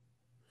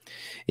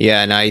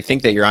 Yeah, and I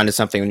think that you're onto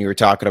something when you were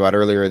talking about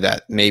earlier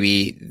that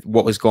maybe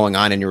what was going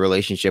on in your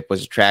relationship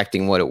was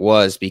attracting what it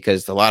was,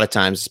 because a lot of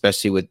times,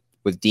 especially with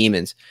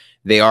demons,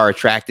 they are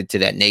attracted to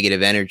that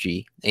negative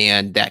energy,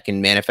 and that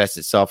can manifest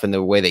itself in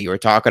the way that you were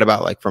talking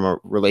about, like from a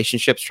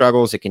relationship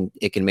struggles. It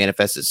can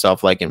manifest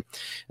itself like in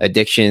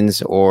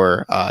addictions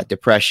or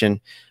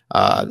depression.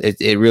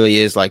 It really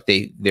is like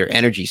they're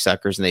energy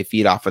suckers and they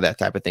feed off of that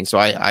type of thing. So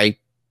I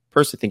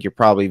personally think you're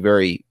probably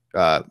very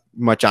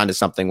much onto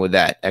something with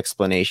that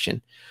explanation.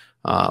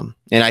 And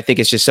I think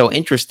it's just so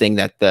interesting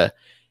that the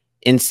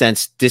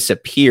incense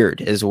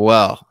disappeared as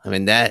well. I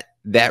mean, that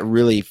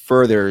really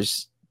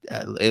furthers,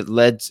 it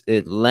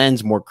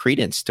lends more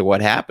credence to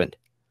what happened.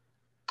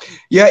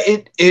 Yeah,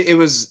 that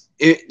was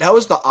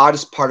the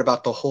oddest part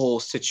about the whole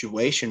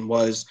situation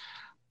was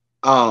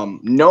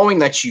knowing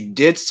that you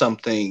did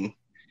something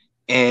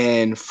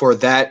and for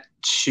that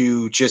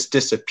to just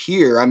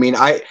disappear. I mean,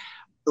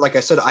 like I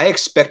said, I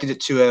expected it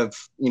to have,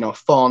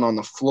 fallen on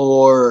the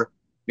floor,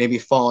 maybe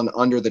fallen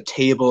under the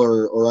table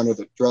or under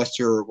the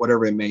dresser or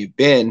whatever it may have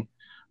been,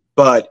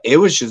 but it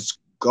was just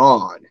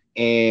gone.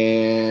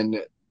 And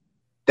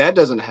that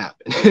doesn't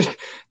happen.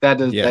 That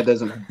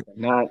doesn't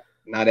happen.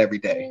 Not every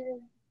day.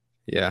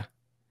 Yeah.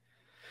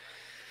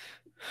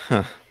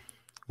 Huh.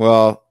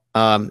 Well,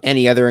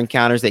 any other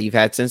encounters that you've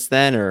had since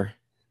then, or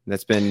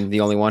that's been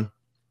the only one?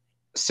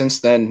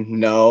 Since then,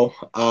 no.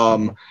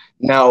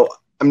 Now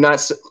I'm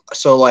not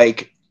so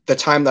like the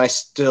time that I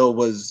still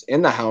was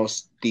in the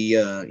house, the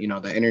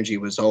the energy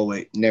was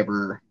always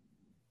never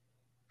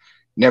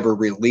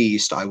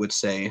released, I would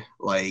say.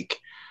 Like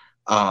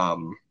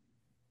from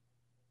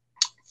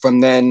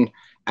then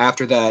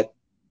after that,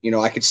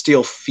 I could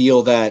still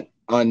feel that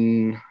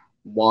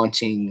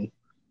unwanting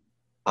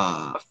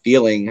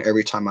feeling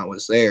every time I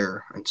was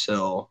there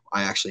until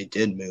I actually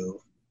did move.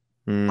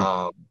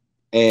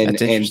 And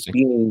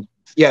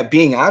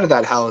being out of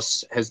that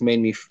house has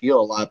made me feel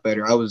a lot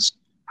better. I was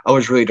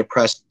really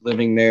depressed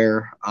living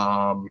there.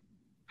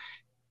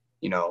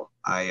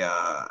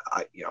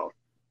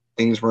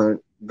 Things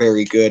weren't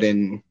very good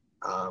in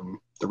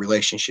the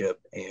relationship,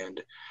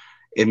 and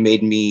it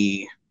made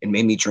me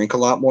drink a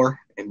lot more.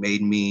 It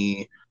made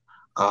me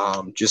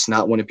just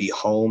not want to be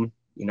home.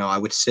 I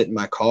would sit in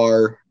my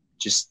car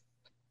just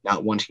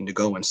not wanting to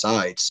go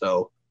inside.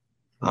 So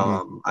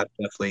I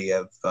definitely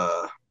have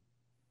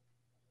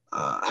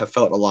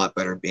felt a lot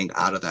better being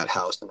out of that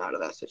house and out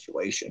of that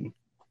situation.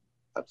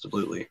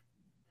 Absolutely.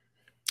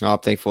 I'm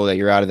thankful that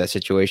you're out of that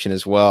situation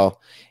as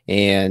well.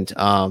 And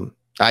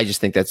I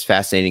just think that's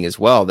fascinating as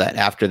well, that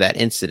after that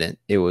incident,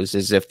 it was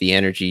as if the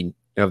energy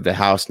of the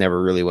house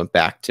never really went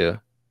back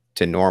to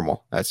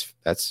normal. That's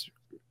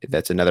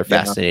another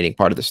fascinating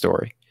part of the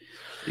story.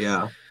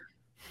 Yeah.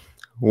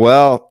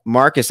 Well,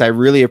 Marcus, I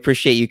really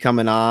appreciate you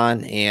coming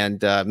on,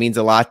 and it means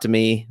a lot to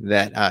me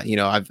that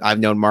I've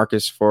known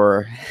Marcus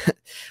for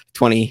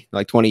 20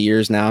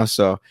 years now.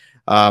 So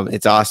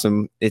it's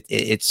awesome.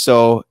 It's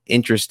so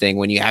interesting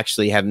when you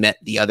actually have met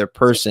the other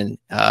person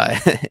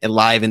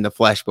live in the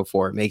flesh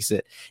before. It makes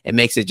it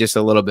just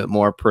a little bit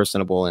more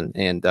personable,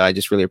 and I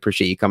just really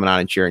appreciate you coming on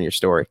and sharing your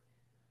story.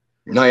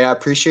 No, yeah, I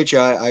appreciate you.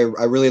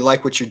 I really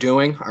like what you're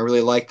doing. I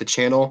really like the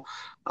channel.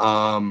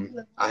 I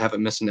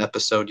haven't missed an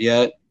episode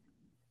yet.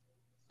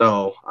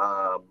 So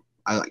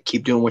I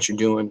keep doing what you're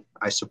doing.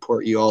 I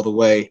support you all the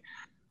way.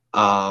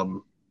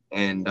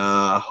 And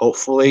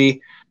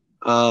hopefully,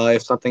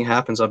 if something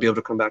happens, I'll be able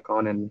to come back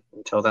on and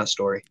tell that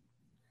story.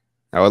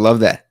 I would love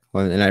that.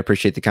 Well, and I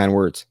appreciate the kind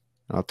words.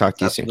 I'll talk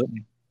to you soon.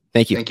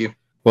 Thank you. Thank you.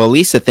 Well,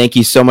 Lisa, thank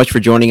you so much for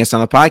joining us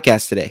on the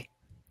podcast today.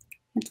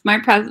 It's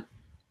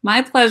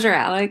my pleasure,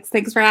 Alex.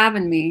 Thanks for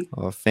having me.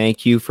 Well,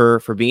 thank you for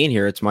being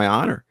here. It's my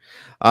honor.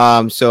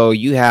 So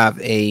you have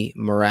a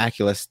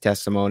miraculous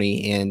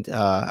testimony and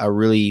a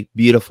really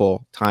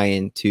beautiful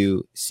tie-in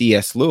to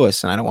C.S.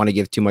 Lewis, and I don't want to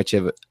give too much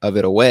of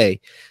it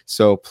away.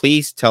 So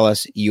please tell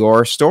us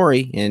your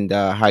story and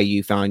how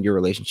you found your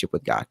relationship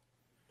with God.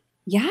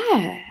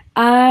 Yeah.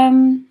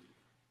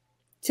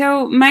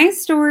 So my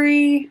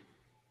story,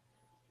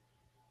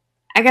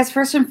 I guess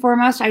first and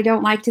foremost, I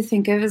don't like to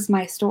think of as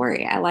my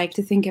story. I like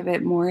to think of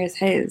it more as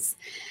his.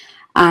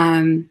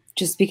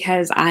 just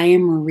because I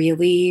am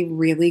really,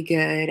 really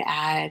good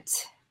at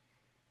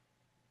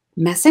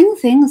messing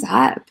things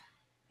up,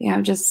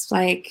 just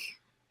like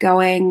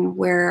going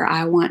where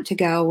I want to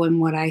go and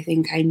what I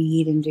think I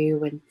need and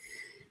do. And,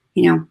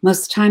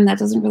 most of the time that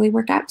doesn't really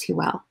work out too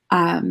well.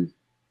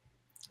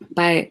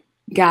 But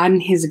God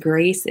and his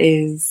grace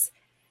is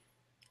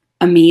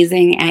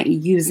amazing at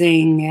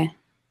using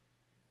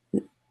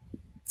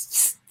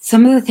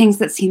some of the things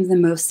that seem the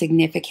most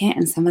significant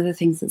and some of the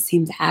things that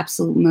seem the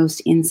absolute most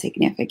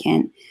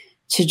insignificant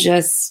to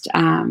just,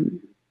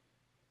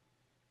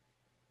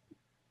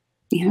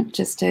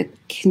 just to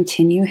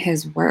continue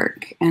his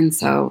work. And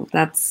so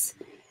that's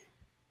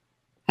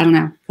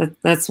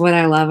what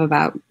I love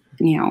about,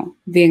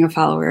 being a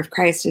follower of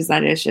Christ, is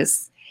that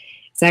it's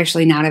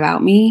actually not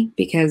about me,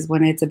 because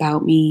when it's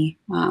about me,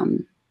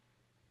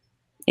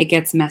 it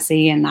gets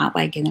messy, and not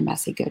like in a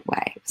messy good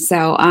way.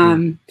 So,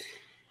 I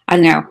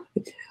don't know.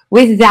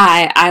 With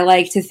that, I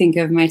like to think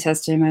of my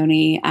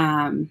testimony,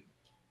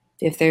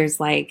 if there's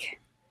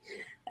like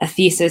a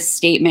thesis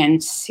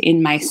statement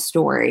in my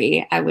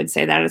story, I would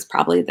say that is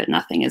probably that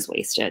nothing is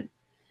wasted.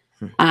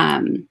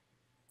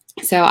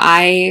 So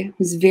I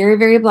was very,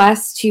 very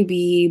blessed to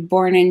be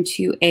born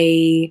into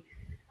a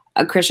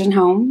Christian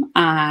home.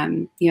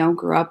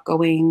 Grew up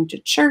going to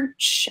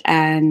church,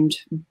 and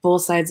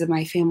both sides of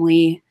my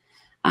family,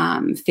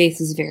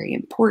 faith is very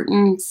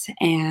important.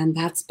 And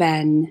that's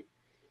been,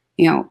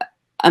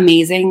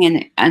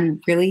 amazing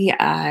and really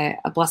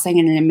a blessing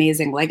and an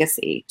amazing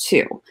legacy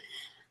too.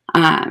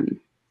 To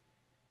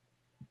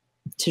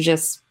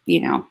just,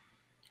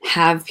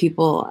 have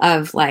people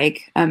of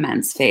like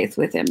immense faith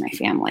within my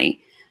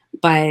family.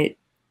 But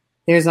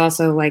there's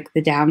also like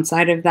the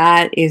downside of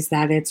that is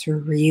that it's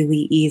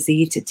really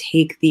easy to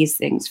take these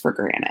things for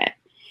granted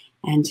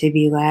and to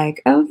be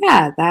like, oh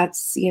yeah,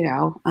 that's, we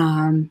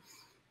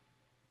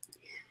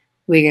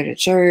go to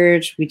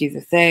church, we do the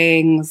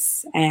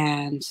things,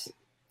 and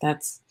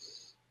it's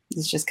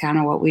just kind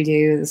of what we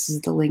do. This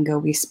is the lingo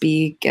we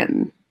speak,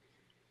 and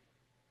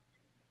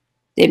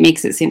it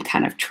makes it seem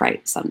kind of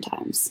trite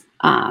sometimes.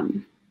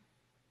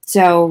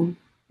 So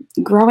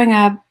growing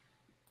up,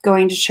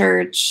 going to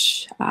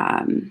church,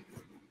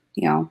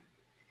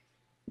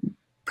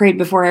 prayed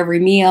before every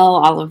meal,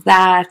 all of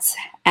that.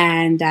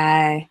 And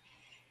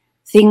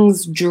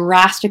things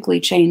drastically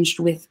changed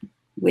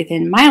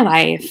within my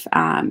life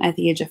at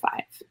the age of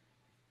 5.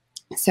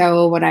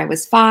 So when I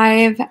was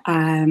 5,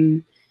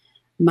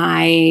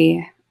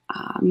 my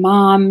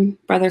mom,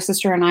 brother,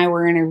 sister, and I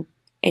were in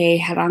a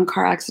head-on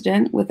car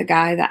accident with a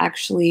guy that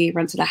actually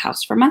rented a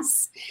house from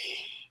us,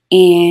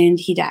 and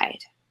he died.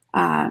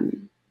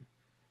 And,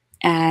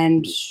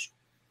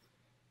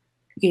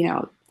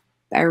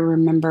 I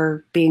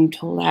remember being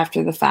told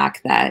after the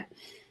fact that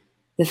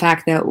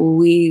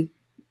we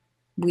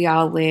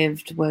all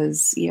lived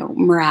was,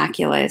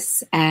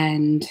 miraculous.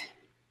 And,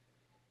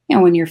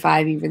 when you're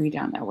 5, you really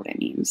don't know what it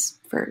means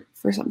for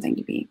something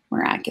to be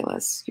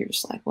miraculous. You're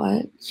just like,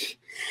 what?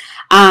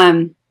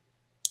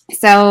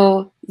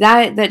 So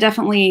that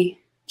definitely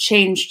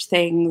changed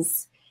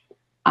things,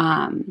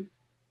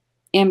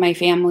 in my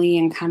family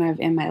and kind of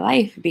in my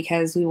life,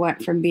 because we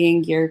went from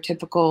being your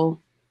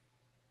typical,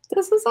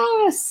 this is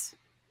us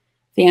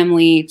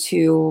family,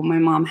 to my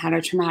mom had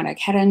a traumatic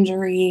head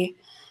injury,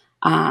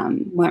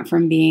 went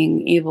from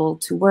being able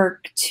to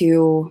work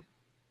to,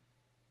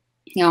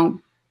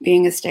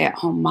 being a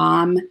stay-at-home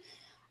mom,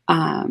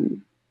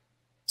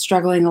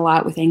 struggling a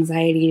lot with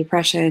anxiety,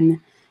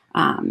 depression,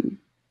 and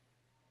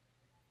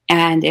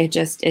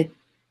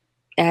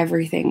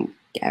everything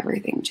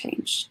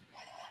changed.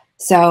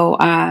 So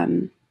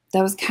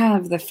that was kind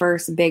of the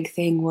first big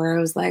thing where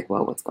I was like,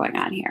 well, what's going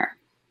on here?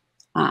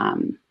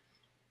 And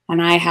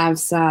I have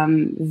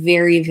some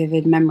very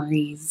vivid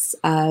memories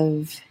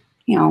of,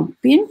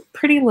 being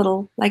pretty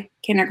little, like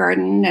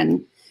kindergarten,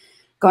 and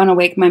going to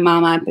wake my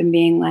mom up and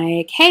being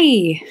like,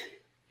 hey,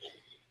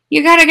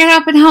 you got to get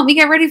up and help me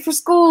get ready for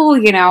school,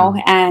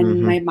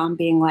 and my mom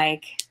being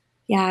like,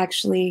 yeah,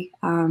 actually,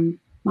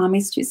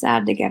 mommy's too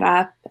sad to get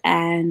up,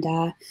 and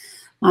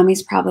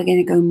mommy's probably going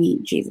to go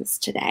meet Jesus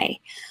today.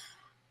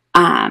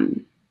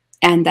 And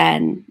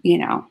then,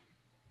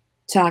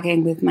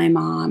 talking with my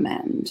mom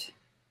and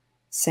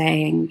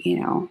saying,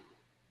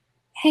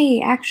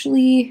 hey,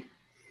 actually,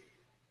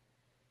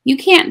 you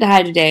can't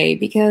die today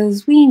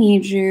because we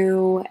need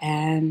you.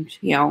 And,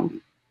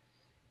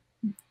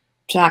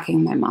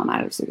 talking my mom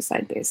out of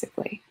suicide,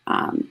 basically,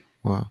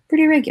 Wow.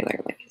 pretty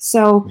regularly.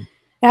 So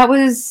it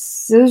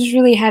was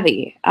really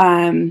heavy.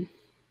 And,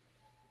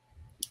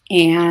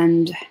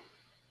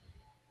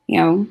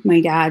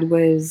 my dad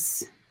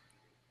was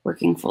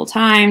working full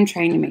time,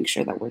 trying to make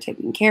sure that we're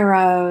taken care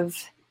of,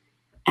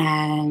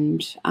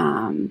 and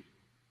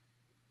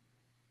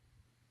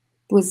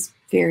was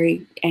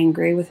very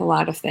angry with a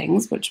lot of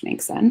things, which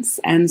makes sense.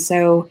 And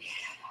so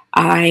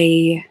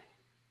I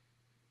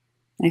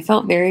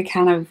felt very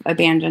kind of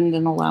abandoned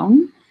and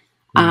alone,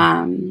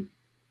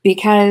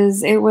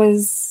 because it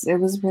was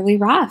really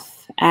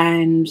rough.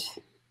 And,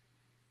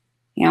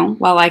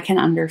 while I can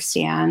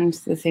understand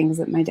the things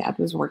that my dad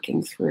was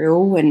working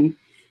through and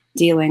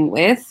dealing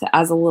with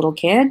as a little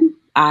kid,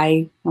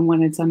 I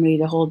wanted somebody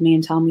to hold me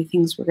and tell me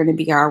things were going to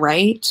be all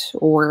right,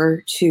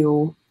 or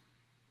to,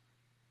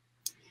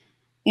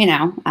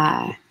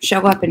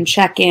 show up and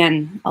check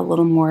in a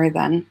little more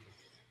than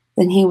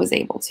he was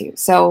able to.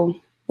 So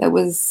it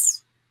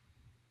was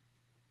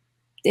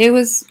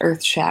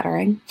earth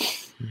shattering.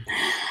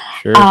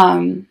 Sure.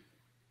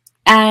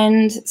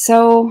 And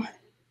so,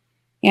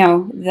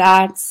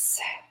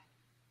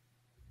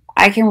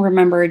 I can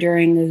remember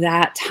during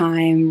that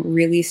time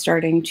really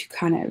starting to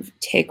kind of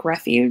take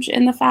refuge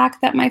in the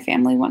fact that my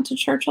family went to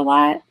church a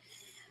lot,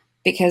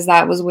 because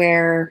that was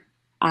where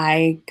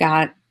I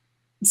got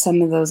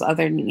some of those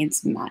other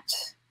needs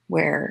met,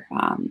 where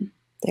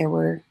there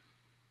were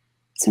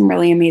some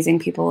really amazing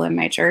people in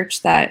my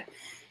church that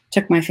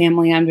took my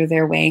family under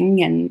their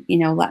wing and,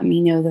 let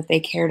me know that they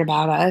cared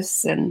about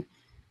us. And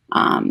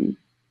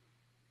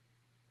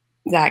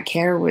that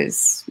care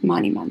was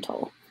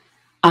monumental.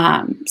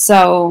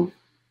 So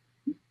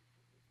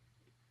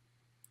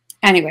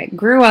anyway,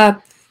 grew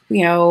up,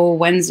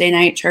 Wednesday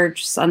night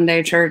church,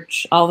 Sunday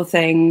church, all the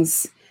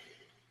things.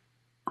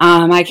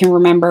 I can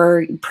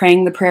remember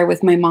praying the prayer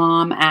with my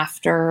mom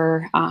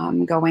after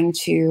going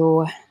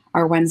to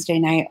our Wednesday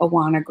night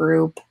Awana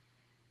group,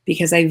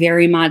 because I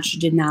very much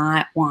did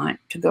not want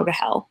to go to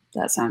hell.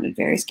 That sounded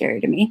very scary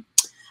to me.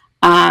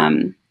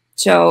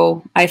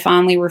 So I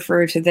fondly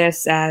refer to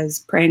this as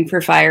praying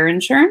for fire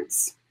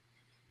insurance,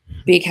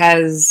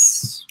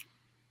 because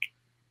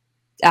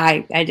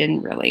I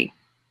didn't really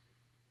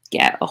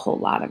get a whole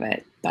lot of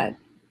it, but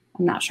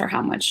I'm not sure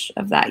how much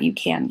of that you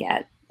can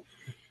get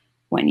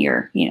when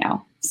you're,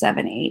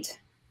 7, 8.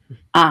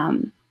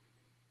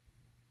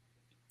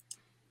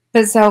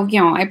 But so,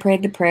 I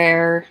prayed the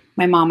prayer.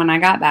 My mom and I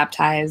got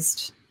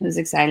baptized. I was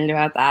excited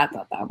about that.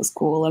 Thought that was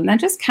cool. And then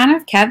just kind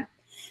of kept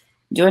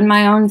doing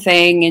my own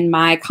thing. And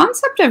my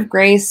concept of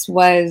grace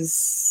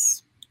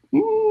was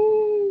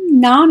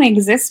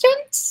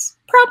non-existent,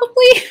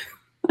 probably.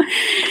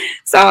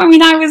 So,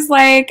 I was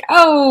like,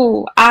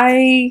 oh,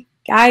 I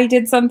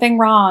did something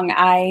wrong.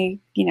 I,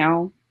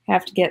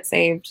 have to get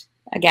saved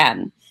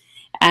again.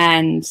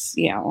 And,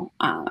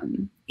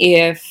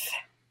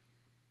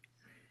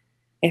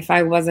 if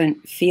I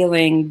wasn't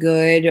feeling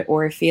good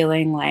or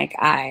feeling like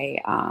I,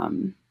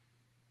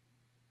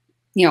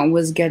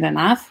 was good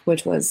enough,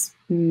 which was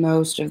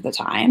most of the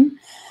time,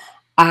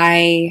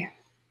 I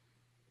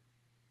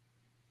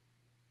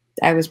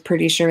was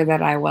pretty sure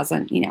that I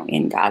wasn't,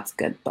 in God's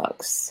good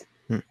books.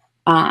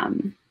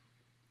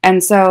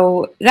 And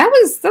so that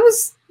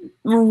was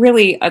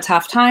really a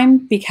tough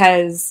time,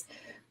 because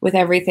with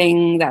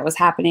everything that was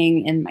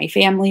happening in my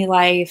family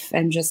life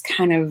and just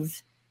kind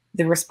of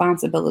the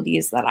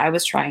responsibilities that I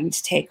was trying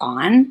to take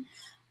on,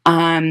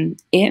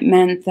 it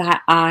meant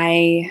that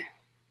I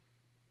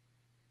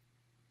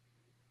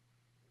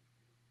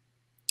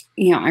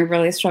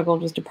really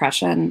struggled with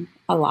depression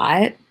a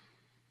lot,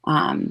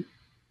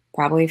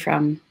 probably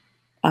from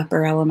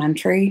upper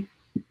elementary,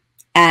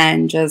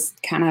 and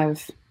just kind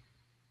of,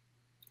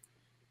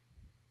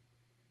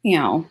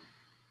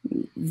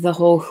 the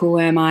whole who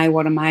am I,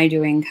 what am I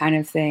doing kind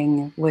of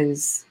thing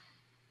was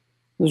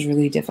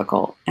really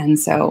difficult. And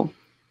so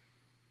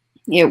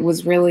it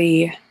was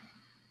really,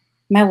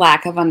 my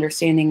lack of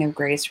understanding of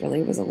grace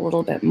really was a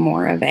little bit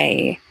more of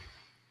a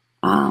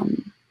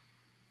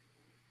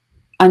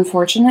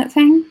unfortunate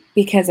thing,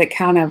 because it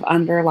kind of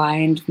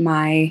underlined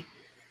my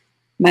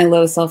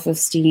low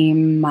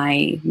self-esteem,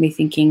 my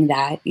thinking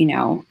that,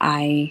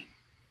 I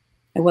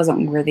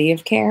wasn't worthy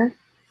of care.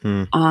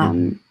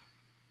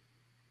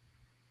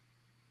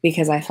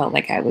 Because I felt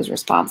like I was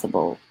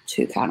responsible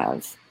to kind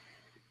of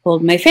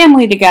hold my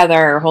family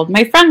together, hold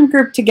my friend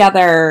group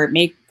together,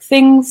 make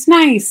things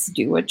nice,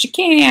 do what you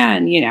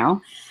can,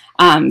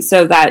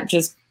 So that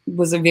just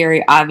was a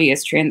very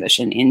obvious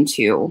transition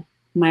into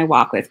my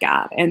walk with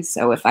God. And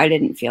so if I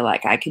didn't feel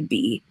like I could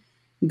be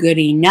good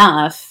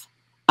enough,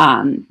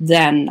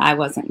 then I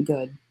wasn't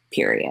good,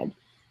 period.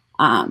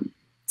 So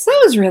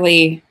it was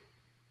really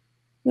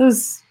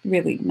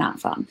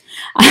not fun.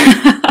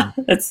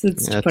 That's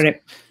to put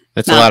it.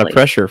 That's a lot of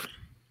pressure.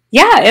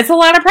 Yeah, it's a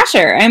lot of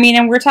pressure.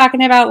 And we're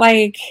talking about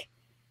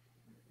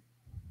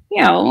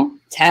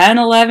 10,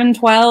 11,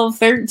 12,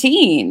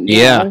 13.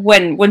 Yeah.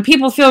 When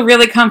people feel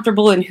really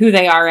comfortable in who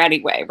they are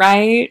anyway,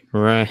 right?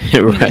 Right.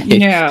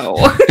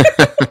 No.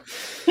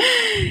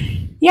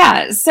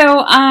 Yeah.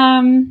 So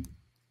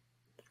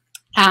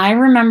I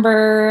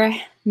remember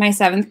my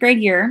 7th grade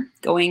year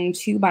going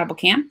to Bible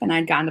camp, and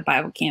I'd gone to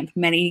Bible camp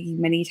many,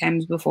 many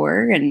times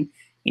before, and,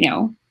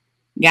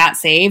 got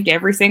saved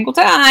every single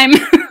time.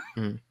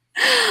 But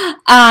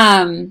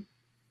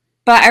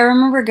I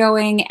remember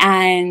going,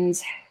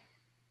 and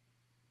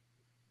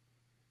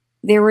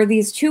there were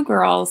these 2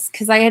 girls,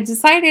 because I had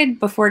decided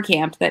before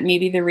camp that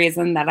maybe the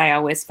reason that I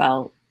always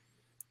felt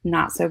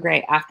not so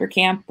great after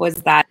camp was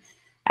that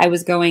I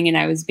was going and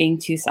I was being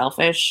too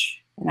selfish,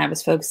 and I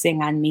was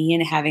focusing on me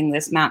and having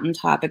this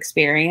mountaintop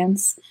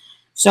experience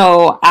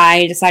So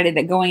I decided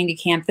that going to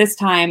camp this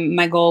time,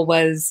 my goal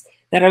was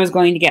that I was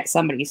going to get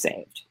somebody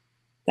saved.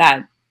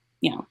 That,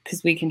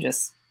 because we can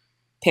just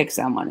pick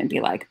someone and be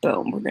like,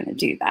 boom, we're going to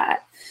do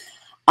that.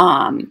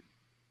 I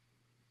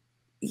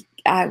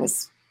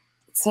was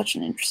such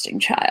an interesting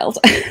child.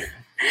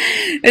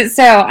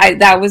 So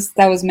that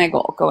was my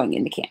goal going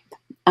into camp.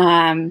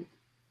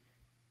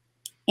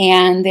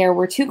 And there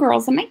were 2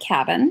 girls in my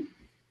cabin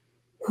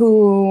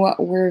who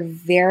were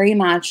very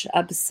much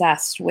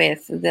obsessed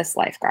with this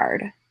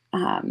lifeguard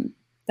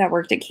that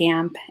worked at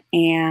camp.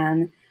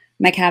 And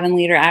my cabin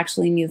leader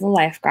actually knew the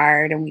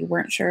lifeguard, and we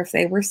weren't sure if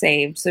they were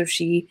saved. So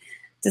she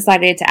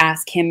decided to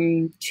ask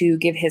him to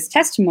give his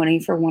testimony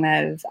for one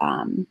of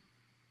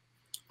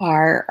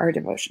our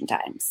devotion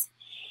times.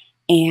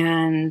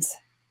 And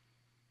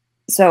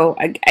so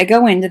I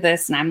go into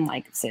this, and I'm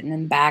like sitting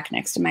in the back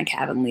next to my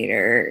cabin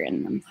leader,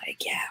 and I'm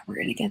like, yeah, we're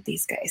going to get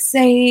these guys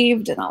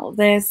saved and all of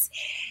this.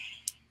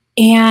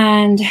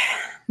 And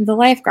the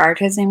lifeguard,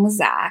 his name was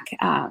Zach,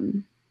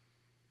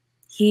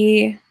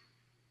 he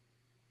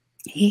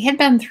had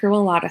been through a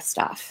lot of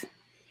stuff.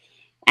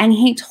 And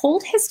he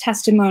told his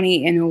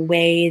testimony in a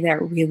way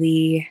that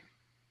really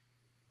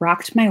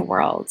rocked my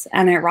world.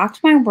 And it rocked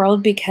my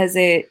world because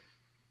it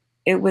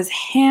was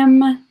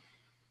him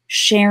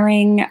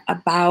sharing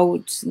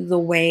about the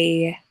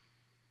way,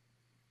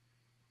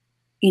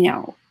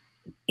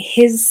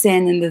 his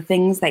sin and the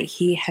things that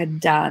he had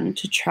done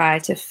to try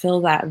to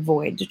fill that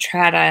void, to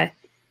try to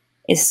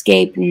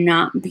escape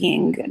not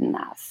being good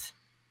enough,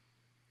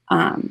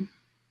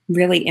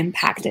 really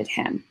impacted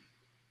him.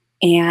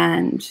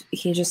 And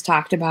he just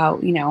talked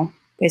about,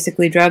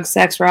 basically drugs,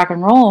 sex, rock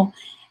and roll,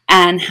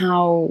 and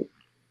how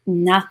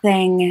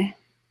nothing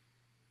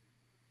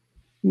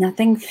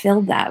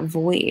filled that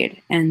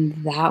void.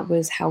 And that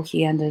was how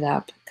he ended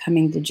up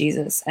coming to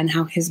Jesus, and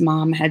how his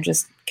mom had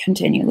just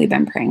continually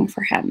been praying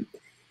for him.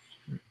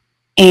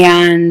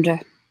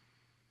 And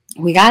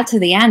we got to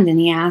the end, and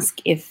he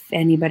asked if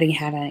anybody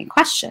had any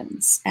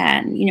questions.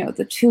 And,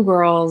 the 2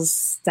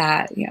 girls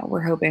that,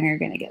 we're hoping are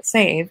going to get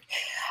saved,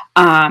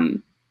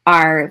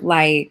 are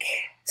like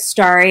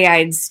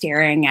starry-eyed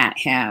staring at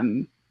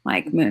him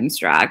like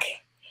moonstruck.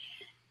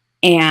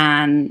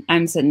 And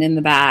I'm sitting in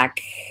the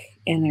back,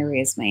 and I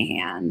raise my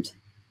hand,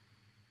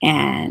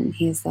 and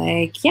he's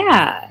like,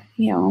 yeah,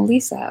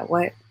 Lisa,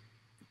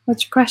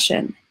 what's your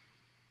question?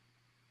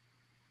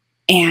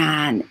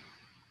 And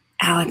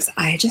Alex,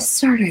 I just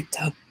started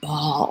to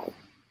bawl.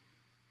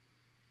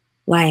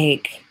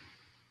 Like,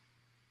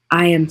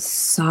 I am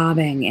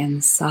sobbing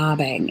and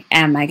sobbing.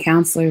 And my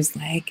counselor's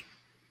like,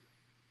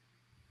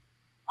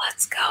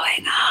 what's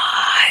going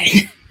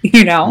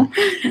on?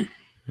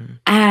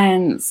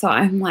 And so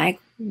I'm like,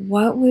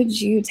 what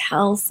would you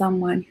tell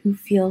someone who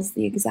feels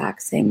the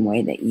exact same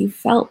way that you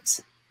felt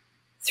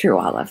through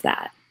all of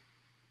that?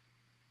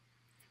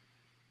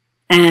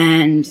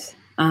 And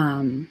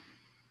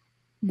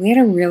we had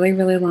a really,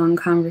 really long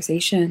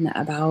conversation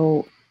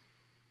about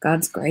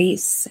God's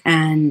grace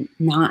and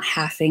not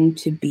having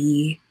to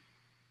be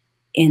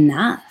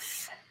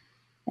enough,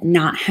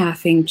 not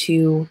having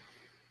to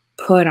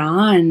put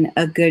on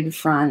a good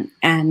front,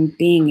 and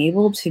being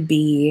able to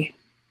be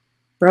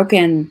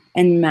broken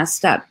and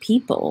messed up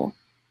people.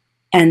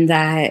 And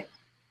that,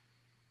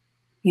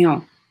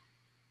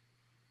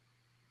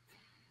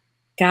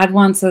 God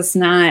wants us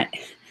not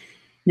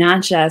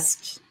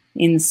just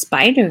in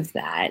spite of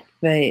that,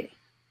 but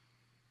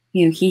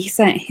he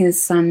sent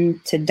his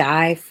son to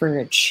die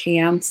for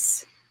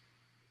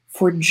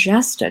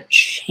just a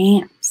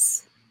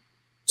chance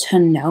to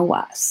know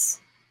us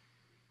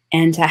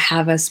and to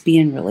have us be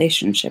in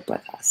relationship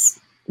with us,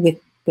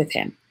 with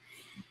him.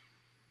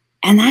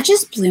 And that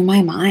just blew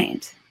my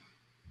mind.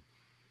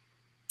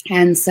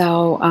 And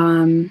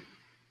so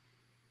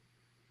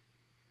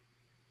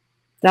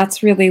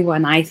that's really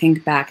when I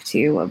think back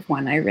to of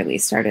when I really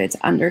started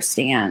to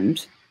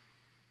understand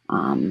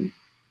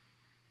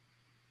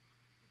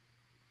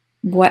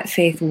what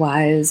faith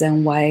was,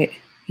 and what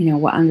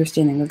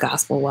understanding the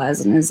gospel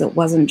was. And it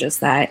wasn't just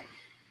that,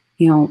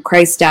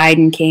 Christ died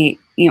and came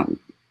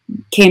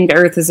to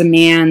earth as a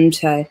man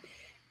to,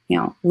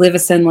 live a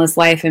sinless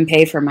life and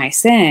pay for my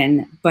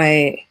sin.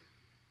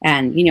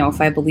 And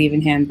if I believe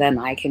in him, then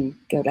I can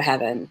go to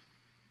heaven.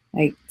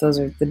 Like, those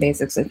are the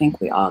basics I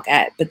think we all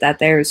get, but that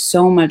there's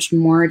so much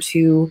more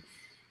to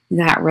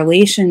that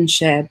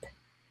relationship,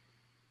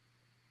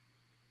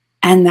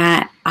 and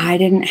that I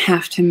didn't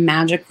have to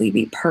magically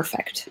be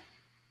perfect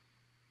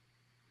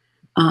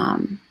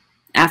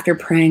after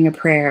praying a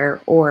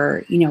prayer,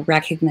 or,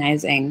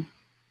 recognizing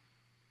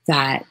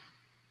that,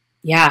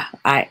 yeah,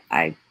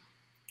 I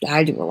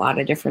do a lot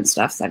of different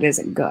stuff that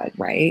isn't good,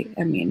 right?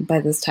 I mean, by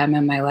this time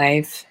in my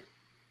life,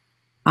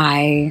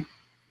 I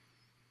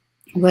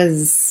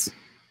was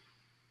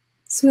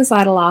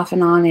suicidal off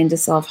and on, into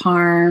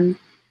self-harm,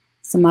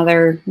 some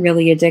other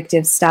really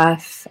addictive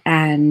stuff.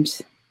 And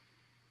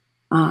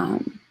I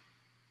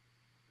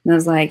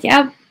was like,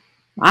 yep,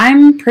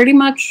 I'm pretty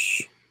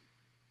much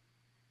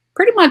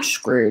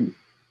screwed.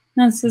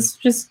 This is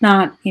just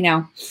not,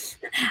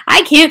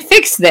 I can't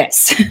fix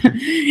this.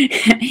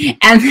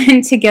 And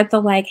then to get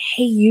the like,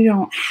 hey, you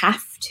don't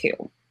have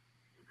to,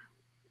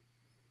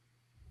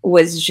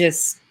 was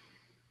just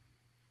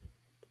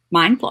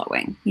mind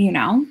blowing,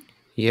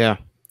 Yeah.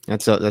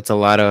 That's a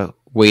lot of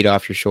weight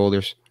off your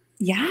shoulders.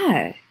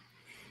 Yeah.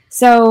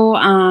 So,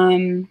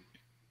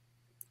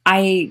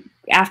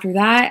 after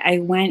that, I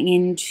went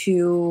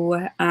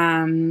into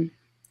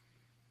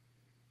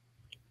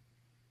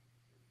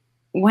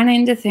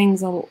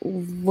things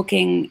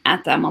looking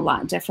at them a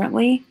lot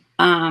differently.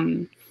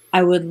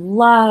 I would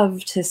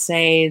love to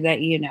say that,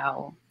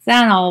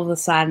 then all of a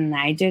sudden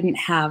I didn't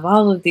have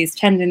all of these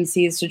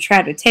tendencies to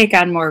try to take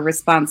on more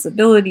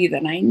responsibility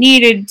than I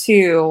needed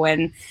to,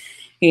 and,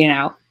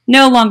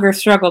 no longer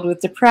struggled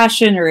with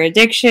depression or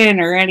addiction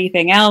or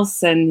anything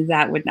else, and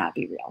that would not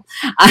be real.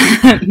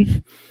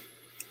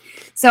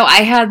 So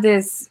I had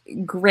this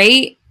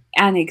great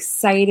and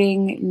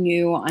exciting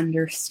new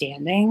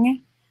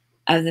understanding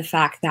of the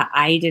fact that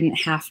I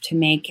didn't have to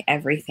make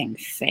everything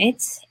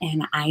fit,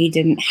 and I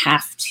didn't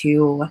have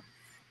to,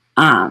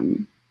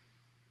 I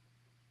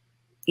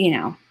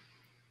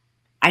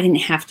didn't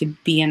have to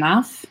be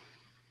enough.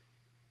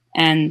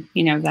 And,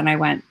 then I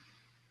went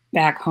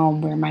back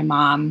home where my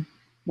mom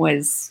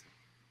was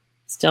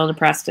still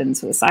depressed and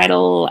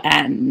suicidal,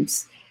 and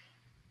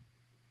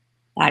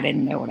I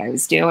didn't know what I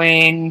was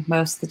doing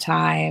most of the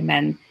time.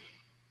 And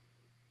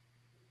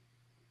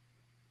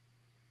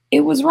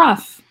it was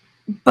rough,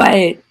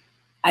 but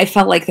I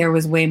felt like there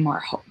was way more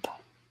hope.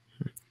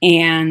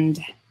 And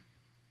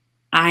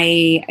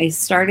I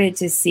started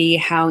to see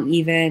how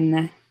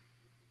even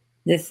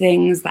the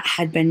things that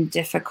had been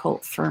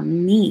difficult for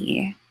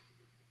me,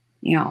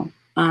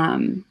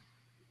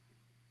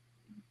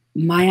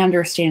 my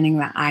understanding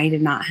that I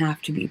did not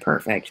have to be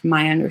perfect,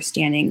 my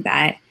understanding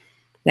that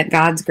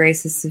God's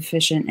grace is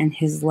sufficient and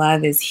his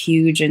love is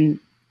huge and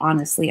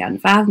honestly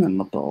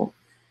unfathomable,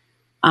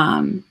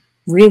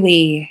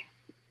 really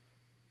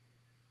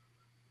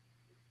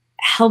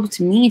helped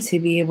me to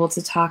be able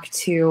to talk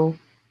to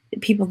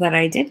people that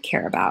I did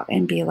care about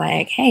and be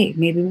like, hey,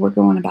 maybe we're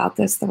going about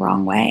this the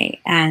wrong way.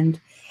 And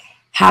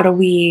how do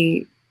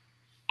we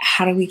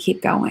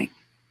keep going?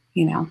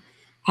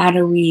 How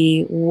do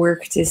we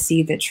work to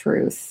see the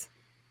truth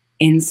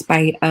in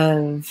spite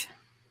of,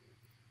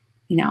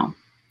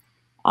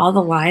 all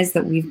the lies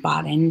that we've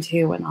bought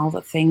into and all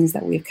the things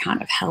that we've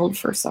kind of held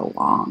for so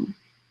long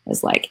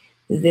as like,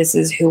 this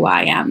is who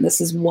I am. This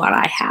is what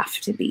I have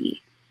to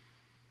be.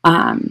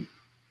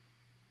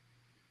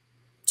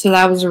 So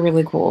that was a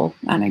really cool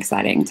and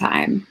exciting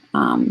time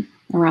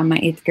around my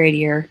 8th grade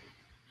year.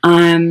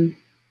 Throughout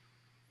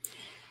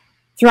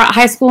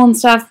high school and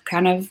stuff,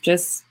 kind of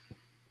just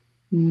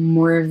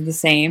more of the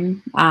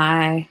same.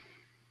 I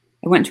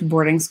went to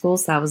boarding school,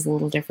 so that was a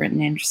little different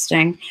and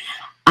interesting.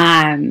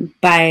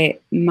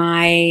 But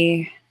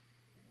the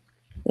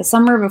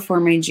summer before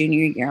my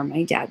junior year,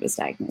 my dad was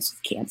diagnosed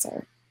with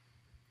cancer.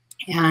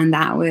 And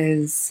that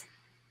was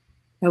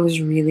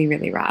really,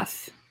 really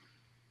rough.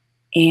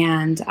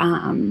 And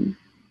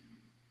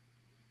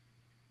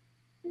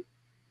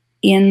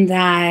in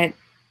that,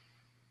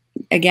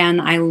 again,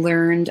 I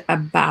learned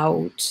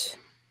about,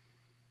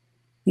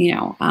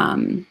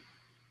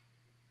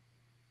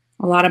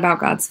 a lot about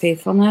God's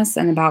faithfulness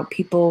and about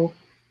people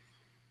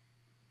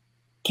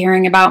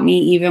caring about me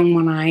even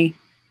when I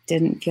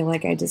didn't feel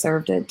like I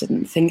deserved it,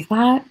 didn't think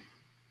that.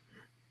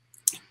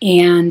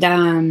 And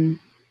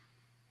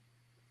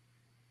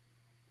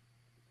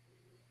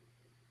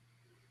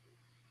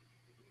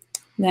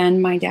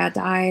then my dad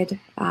died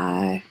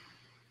on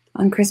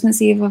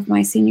Christmas Eve of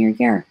my senior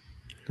year.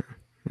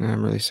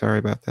 I'm really sorry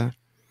about that.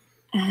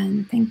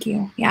 And thank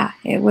you. Yeah,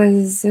 it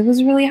was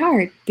really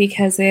hard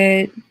because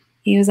he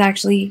was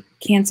actually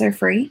cancer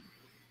free.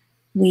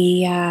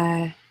 We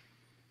thought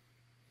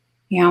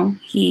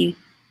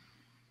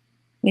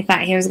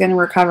he was going to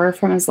recover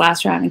from his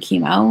last round of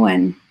chemo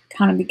and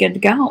kind of be good to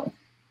go.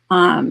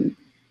 And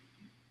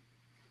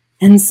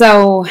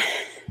so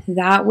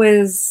that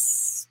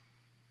was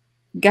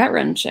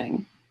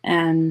gut-wrenching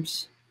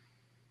and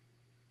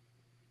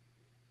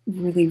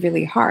really,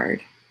 really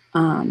hard.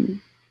 But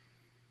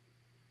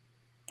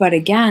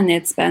again,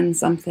 it's been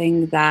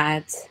something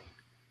that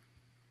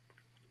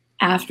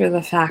after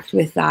the fact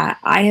with that,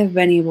 I have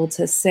been able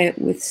to sit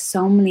with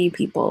so many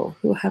people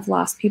who have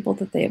lost people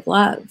that they have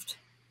loved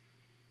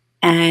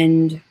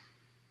and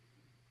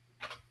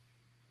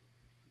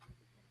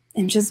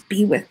just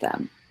be with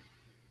them.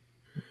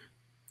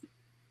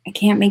 I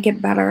can't make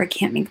it better. I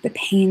can't make the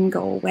pain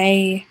go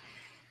away.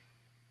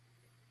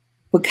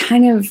 But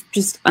kind of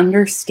just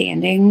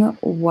understanding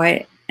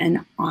what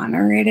an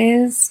honor it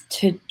is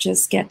to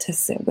just get to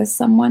sit with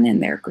someone in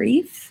their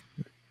grief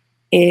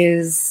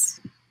is,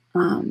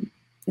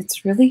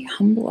 it's really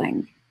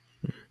humbling.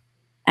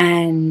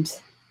 And,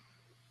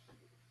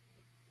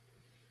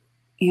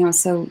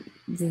 so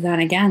then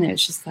again,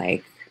 it's just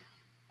like,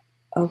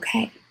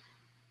 okay,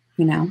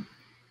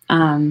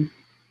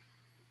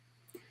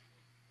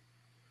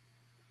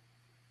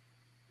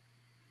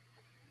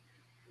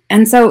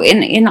 And so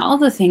in all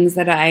the things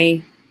that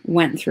I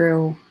went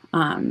through,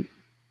 and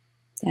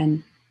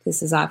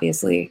this is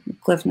obviously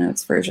Cliff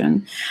Notes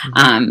version,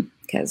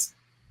 because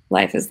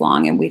life is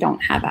long and we don't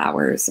have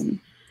hours, and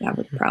that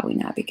would probably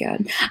not be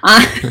good.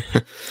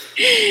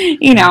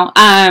 You know,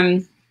 I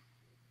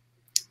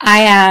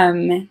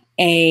am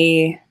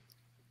an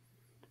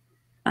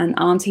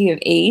auntie of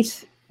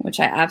 8, which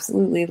I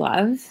absolutely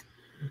love.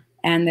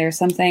 And there's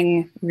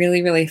something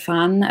really, really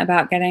fun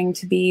about getting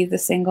to be the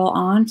single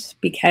aunt,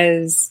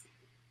 because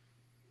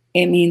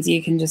it means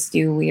you can just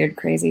do weird,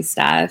 crazy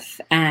stuff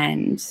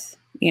and,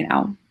 you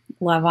know,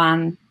 love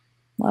on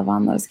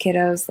those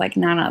kiddos like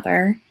none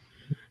other.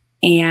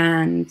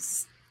 And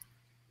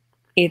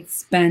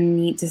it's been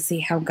neat to see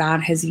how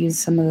God has used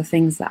some of the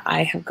things that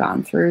I have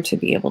gone through to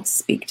be able to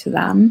speak to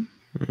them.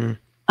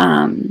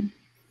 Mm-hmm.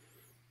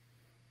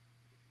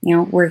 You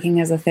know, working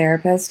as a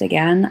therapist,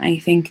 again, I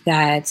think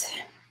that's,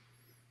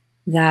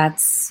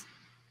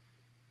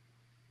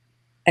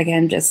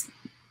 again, just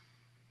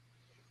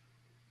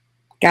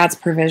God's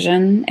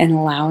provision and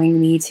allowing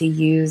me to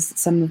use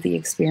some of the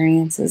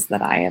experiences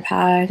that I have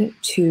had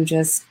to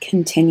just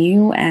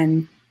continue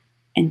and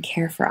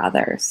care for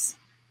others.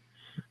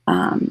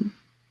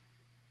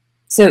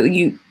 So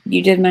you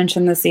did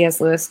mention the C.S.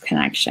 Lewis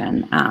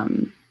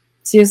connection.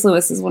 C.S.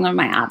 Lewis is one of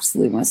my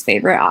absolute most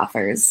favorite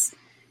authors.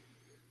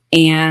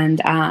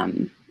 And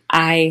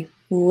I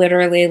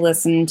literally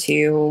listened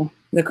to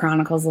the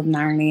Chronicles of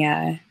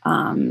Narnia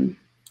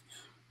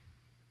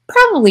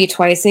probably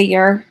twice a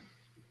year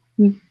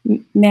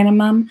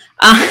minimum.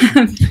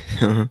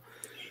 I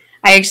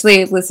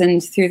actually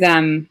listened through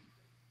them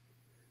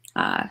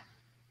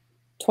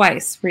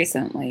twice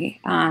recently,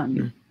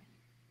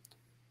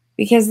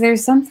 because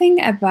there's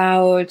something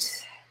about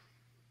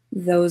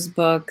those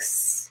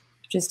books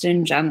just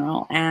in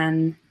general,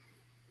 and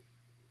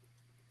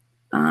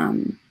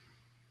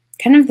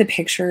kind of the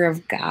picture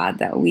of God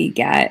that we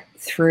get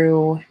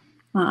through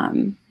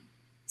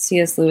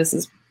C.S.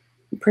 Lewis's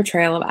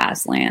portrayal of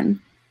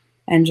Aslan,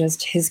 and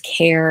just his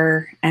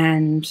care,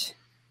 and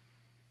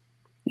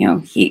you know,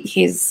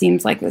 he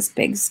seems like this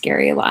big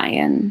scary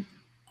lion,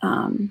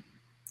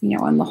 you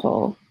know, and the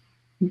whole,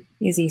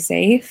 is he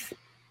safe?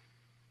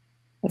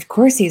 Of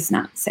course he's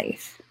not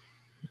safe,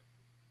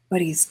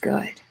 but he's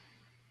good.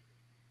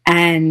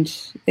 And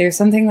there's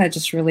something that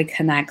just really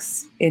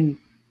connects in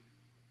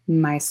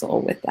my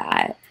soul with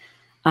that.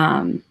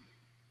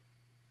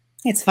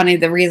 It's funny,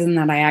 the reason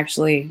that I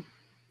actually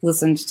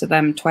listened to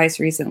them twice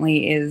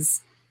recently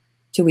is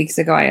 2 weeks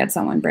ago I had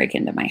someone break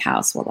into my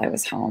house while I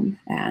was home,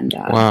 and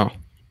wow,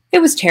 it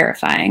was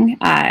terrifying.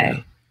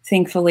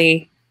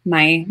 Thankfully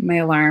my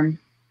alarm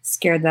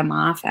scared them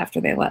off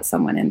after they let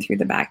someone in through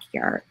the back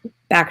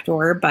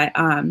door, but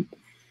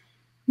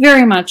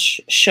very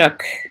much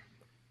shook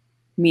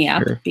me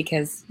up, sure,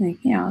 because, you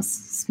know,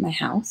 it's my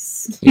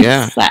house.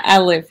 Yeah. I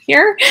live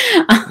here.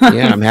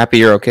 Yeah, I'm happy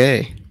you're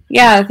okay.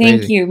 Yeah,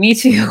 thank you. Me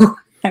too.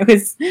 I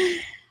was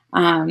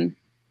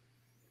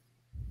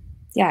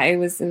yeah, it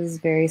was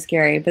very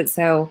scary. But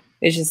so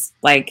it's just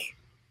like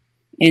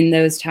in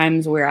those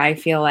times where I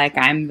feel like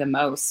I'm the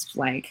most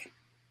like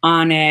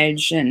on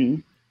edge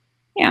and,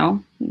 you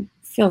know,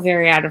 feel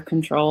very out of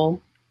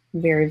control,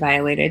 very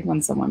violated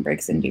when someone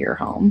breaks into your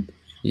home.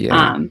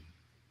 Yeah.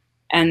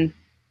 And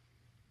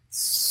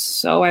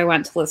so I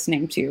went to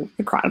listening to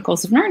the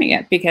Chronicles of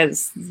Narnia,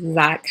 because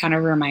that kind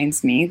of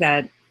reminds me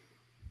that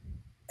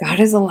God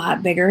is a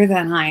lot bigger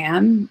than I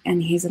am,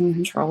 and he's in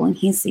control, and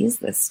he sees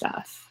this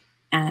stuff.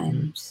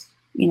 And,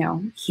 you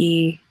know,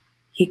 he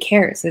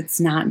cares. It's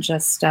not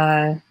just,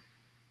 yep,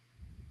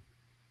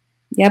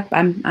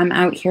 I'm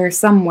out here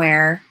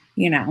somewhere,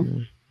 you know.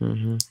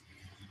 Mm-hmm.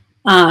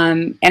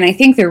 And I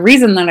think the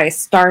reason that I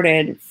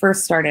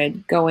first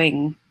started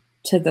going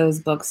to those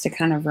books to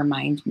kind of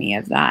remind me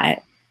of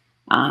that,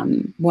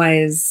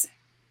 was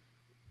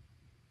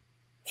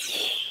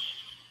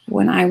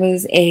when I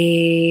was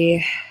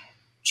a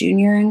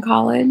junior in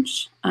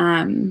college.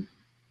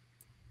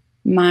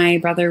 My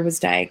brother was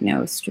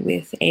diagnosed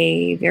with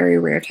a very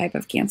rare type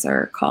of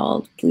cancer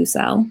called blue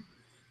cell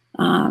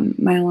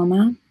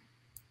myeloma.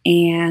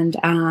 And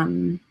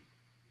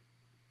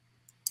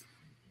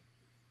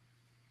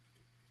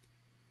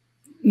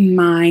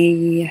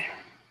my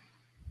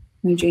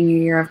junior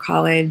year of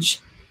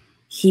college,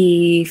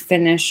 he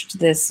finished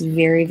this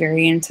very,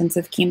 very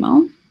intensive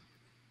chemo,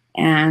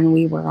 and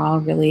we were all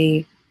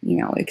really, you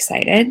know,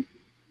 excited.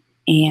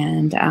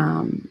 And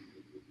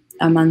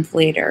a month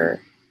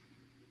later,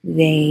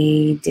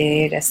 they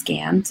did a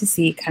scan to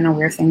see kind of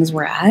where things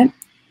were at,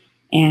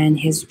 and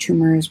his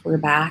tumors were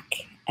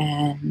back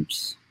and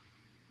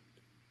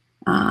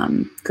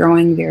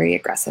growing very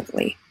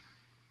aggressively.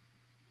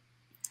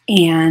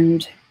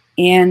 And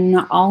in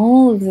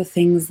all of the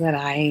things that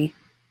I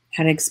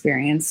had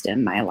experienced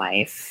in my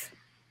life,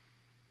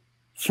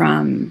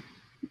 from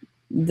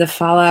the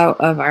fallout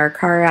of our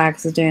car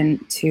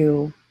accident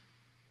to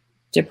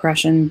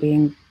depression,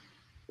 being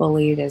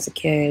bullied as a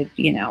kid,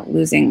 you know,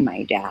 losing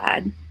my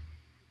dad,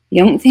 I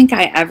don't think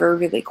I ever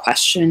really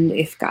questioned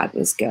if God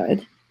was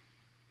good.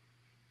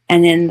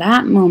 And in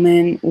that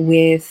moment,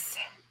 with,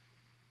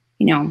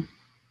 you know,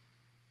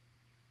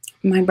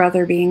 my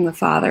brother being the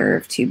father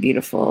of two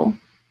beautiful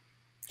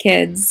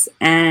kids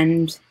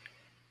and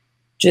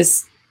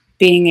just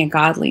being a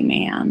godly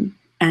man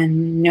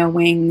and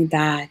knowing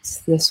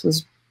that this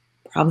was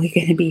probably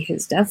going to be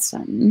his death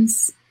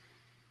sentence,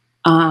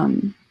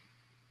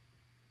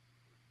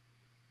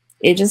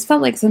 it just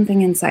felt like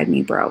something inside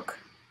me broke.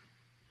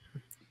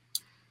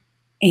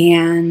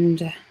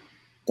 And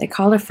they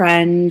called a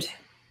friend,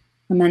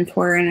 a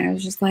mentor, and I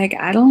was just like,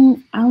 I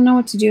don't know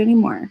what to do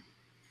anymore.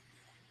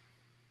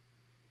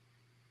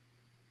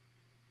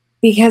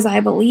 Because I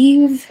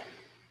believe,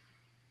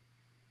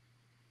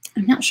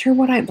 I'm not sure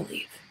what I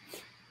believe.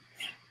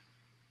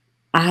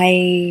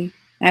 I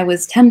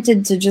was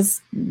tempted to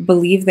just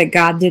believe that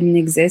God didn't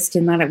exist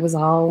and that it was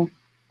all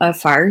a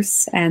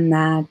farce and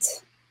that,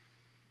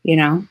 you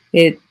know,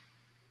 the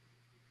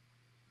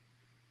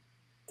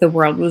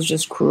world was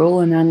just cruel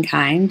and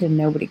unkind and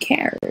nobody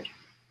cared.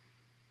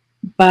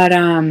 But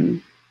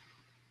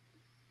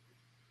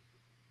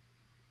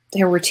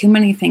there were too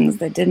many things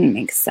that didn't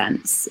make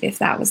sense if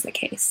that was the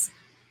case.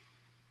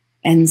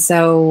 And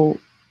so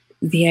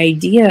the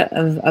idea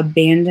of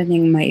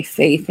abandoning my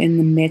faith in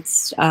the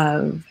midst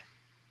of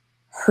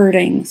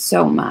hurting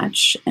so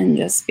much and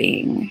just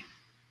being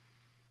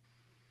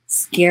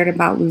scared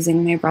about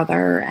losing my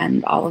brother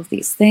and all of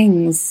these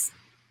things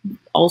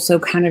also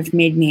kind of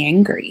made me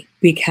angry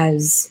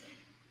because,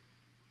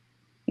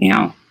 you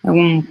know,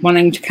 I'm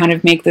wanting to kind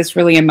of make this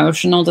really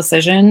emotional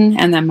decision,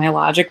 and then my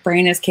logic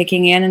brain is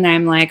kicking in, and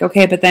I'm like,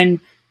 okay, but then,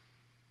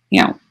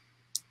 you know,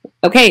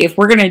 okay, if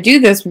we're going to do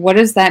this, what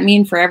does that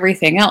mean for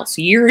everything else?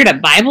 You're at a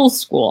Bible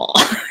school,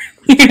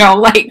 you know,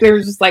 like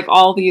there's just like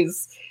all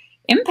these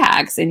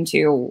impacts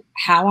into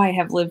how I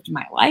have lived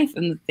my life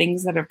and the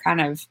things that have kind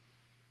of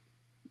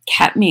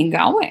kept me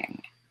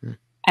going.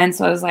 And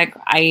so I was like,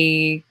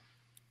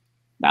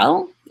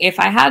 well, if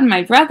I had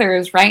my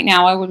brothers right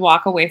now, I would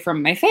walk away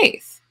from my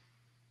faith.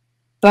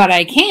 But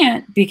I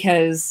can't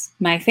because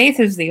my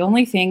faith is the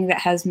only thing that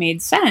has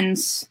made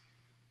sense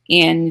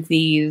in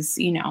these,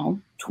 you know,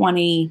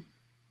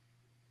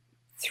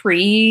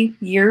 23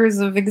 years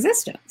of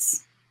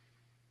existence.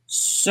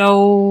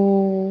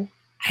 So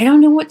I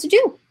don't know what to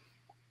do.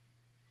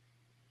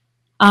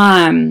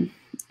 And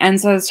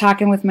so I was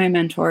talking with my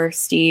mentor,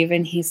 Steve,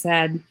 and he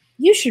said,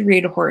 you should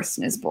read A Horse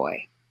and His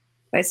Boy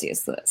by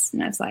C.S. Lewis.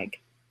 And I was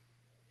like,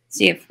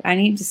 Steve, I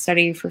need to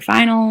study for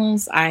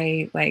finals.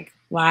 Why?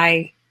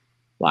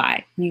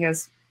 And he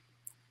goes,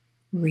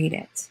 read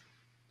it.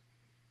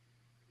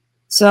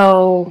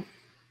 So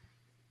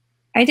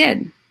I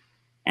did.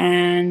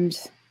 And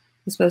I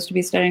was supposed to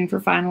be studying for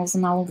finals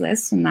and all of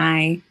this. And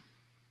I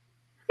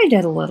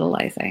did a little,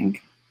 I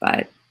think,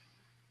 but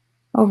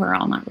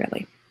overall, not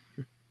really.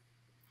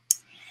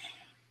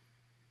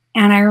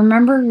 And I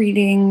remember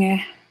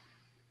reading,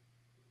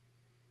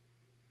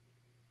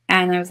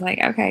 and I was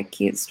like, okay,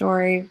 cute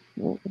story,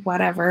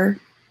 whatever.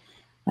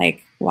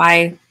 Like,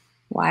 why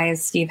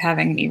is Steve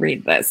having me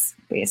read this,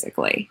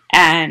 basically?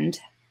 And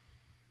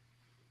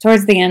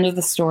towards the end of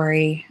the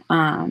story,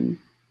 the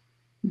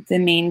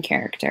main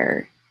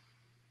character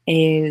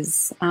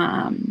is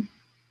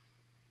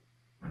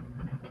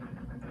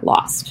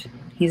lost.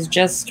 He's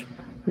just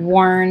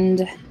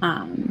warned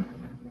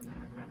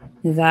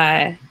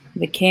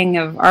the king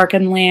of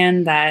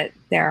Arkenland that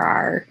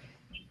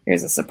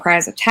there's a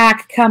surprise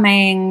attack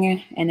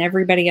coming and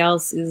everybody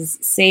else is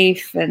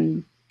safe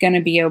and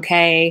gonna be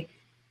okay.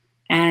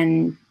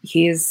 And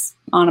he's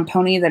on a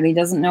pony that he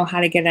doesn't know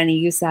how to get any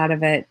use out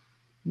of it,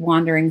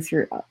 wandering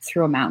through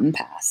a mountain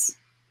pass.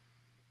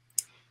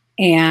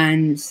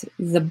 And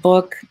the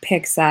book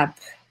picks up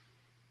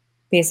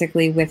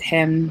basically with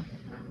him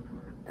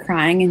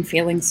crying and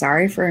feeling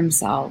sorry for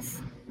himself.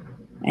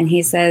 And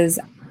he says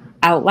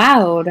out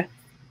loud,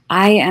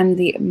 I am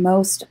the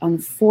most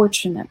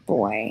unfortunate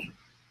boy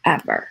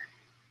ever.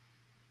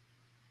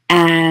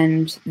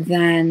 And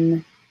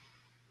then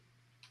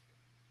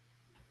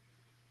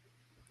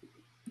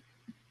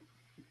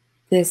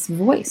this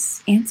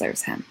voice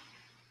answers him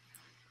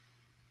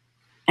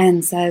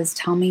and says,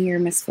 tell me your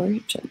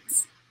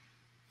misfortunes.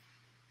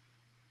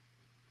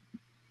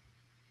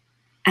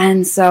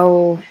 And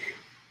so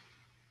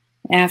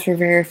after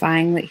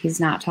verifying that he's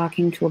not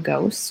talking to a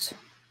ghost,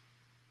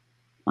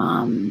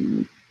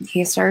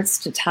 he starts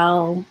to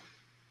tell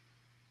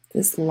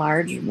this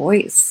large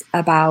voice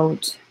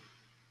about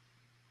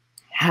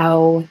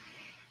how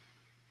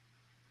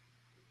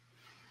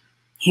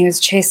he was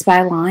chased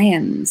by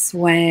lions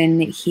when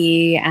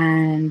he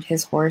and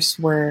his horse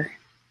were,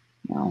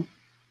 you know,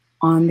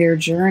 on their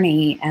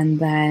journey, and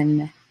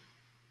then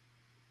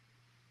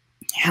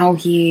how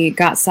he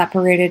got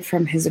separated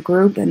from his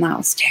group, and that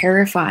was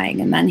terrifying.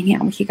 And then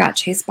he got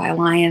chased by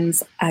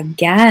lions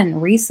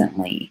again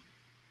recently,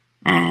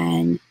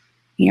 and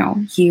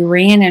he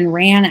ran and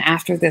ran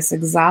after this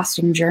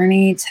exhausting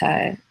journey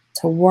to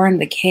warn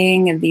the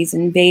king of these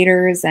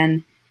invaders,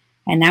 and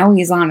now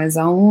he's on his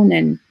own,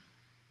 and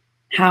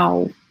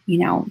how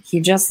he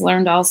just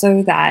learned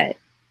also that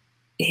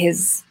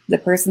the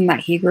person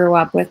that he grew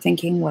up with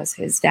thinking was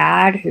his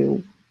dad,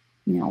 who,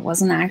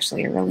 wasn't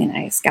actually a really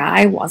nice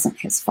guy, wasn't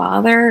his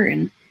father.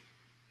 And,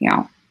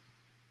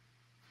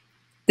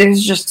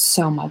 there's just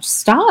so much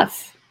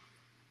stuff.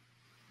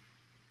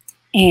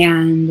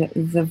 And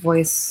the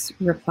voice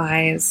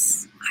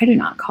replies, I do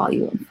not call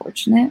you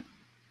unfortunate.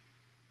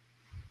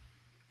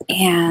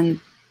 And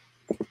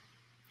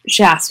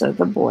Shasta,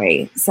 the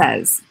boy,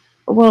 says,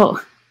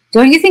 well,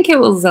 don't you think it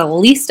was the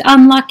least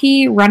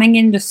unlucky running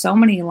into so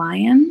many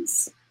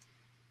lions?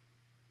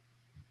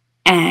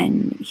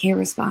 And he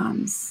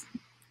responds,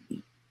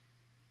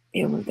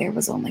 there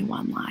was only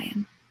one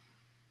lion.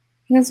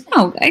 He goes,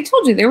 no, I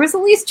told you there was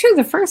at least two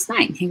the first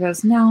night. He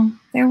goes, no,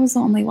 there was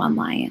only one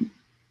lion.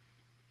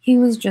 He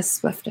was just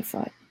swift of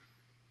foot.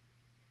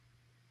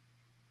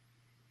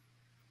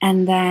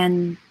 And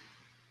then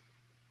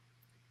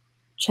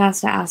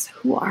Shasta asks,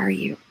 who are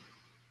you?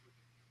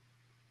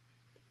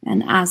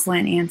 And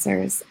Aslan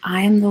answers,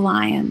 I am the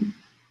lion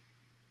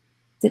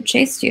that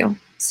chased you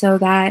so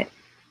that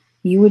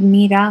you would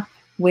meet up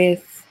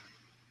with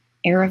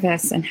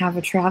Aravis and have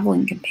a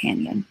traveling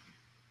companion.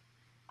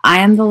 I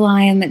am the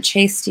lion that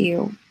chased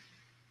you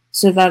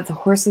so that the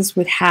horses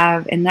would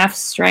have enough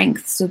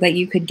strength so that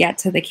you could get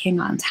to the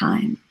king on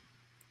time.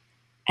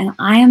 And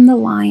I am the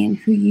lion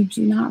who you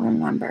do not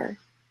remember,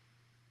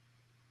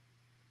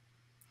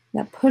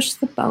 that pushed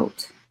the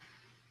boat,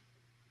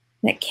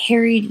 that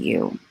carried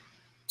you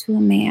to a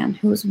man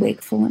who was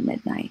wakeful at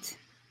midnight.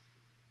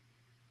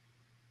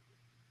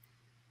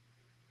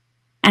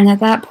 And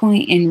at that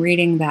point in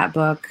reading that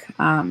book,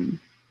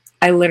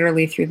 I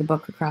literally threw the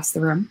book across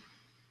the room.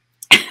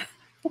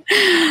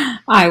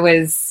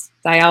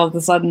 I all of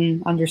a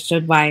sudden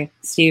understood why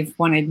Steve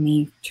wanted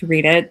me to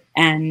read it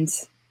and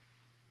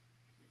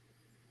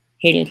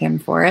hated him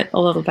for it a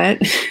little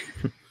bit.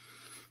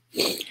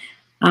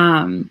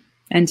 And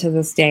to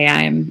this day,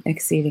 I am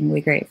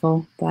exceedingly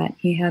grateful that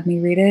he had me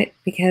read it,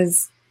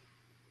 because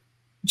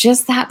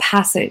just that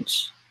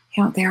passage,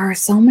 there are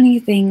so many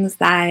things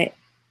that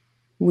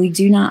we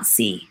do not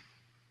see,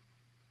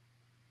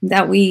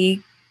 that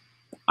we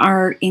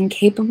are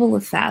incapable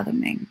of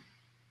fathoming.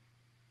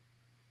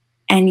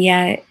 And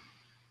yet,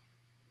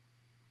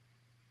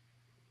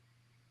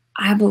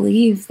 I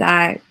believe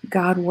that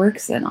God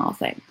works in all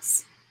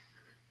things.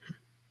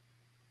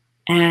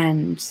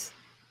 And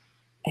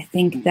I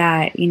think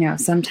that,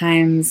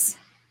 sometimes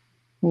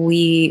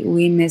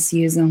we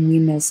misuse and we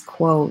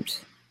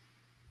misquote,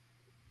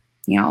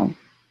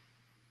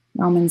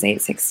 Romans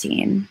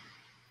 8:16.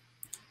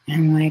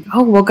 And like,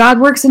 oh, well, God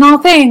works in all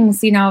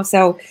things,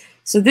 so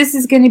this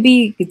is it's going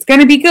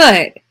to be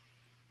good.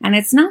 And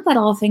it's not that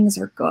all things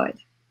are good,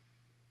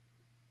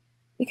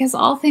 because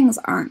all things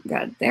aren't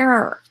good. There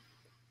are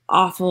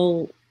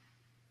awful,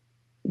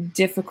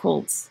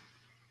 difficult,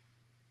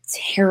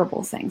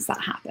 terrible things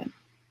that happen.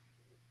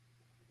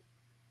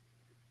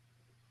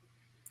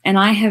 And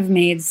I have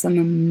made some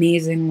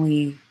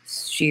amazingly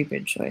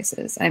stupid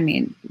choices. I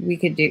mean, we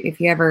could do, if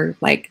you ever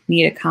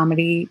need a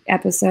comedy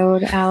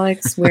episode,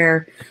 Alex,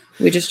 where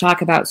we just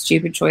talk about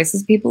stupid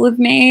choices people have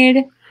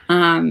made,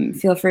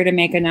 feel free to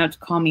make a note to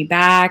call me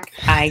back.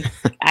 I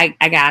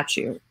got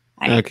you.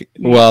 Okay.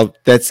 Well,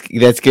 that's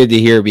good to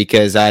hear,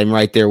 because I'm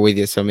right there with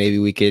you. So maybe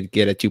we could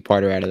get a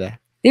two-parter out of that.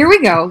 There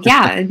we go.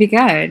 Yeah, it'd be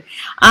good.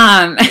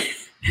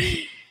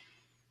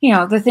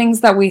 The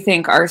things that we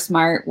think are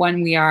smart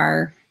when we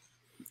are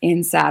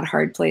in sad,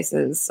 hard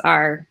places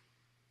are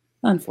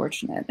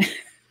unfortunate.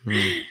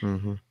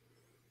 Mm-hmm.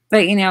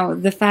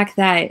 But, the fact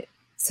that,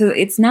 so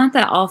it's not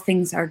that all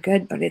things are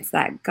good, but it's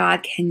that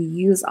God can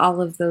use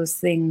all of those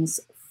things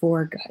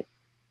for good,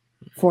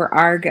 for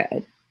our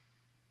good,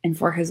 and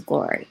for his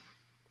glory.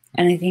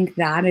 And I think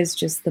that is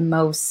just the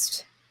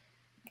most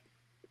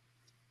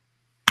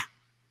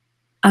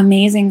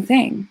amazing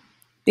thing,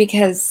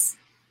 because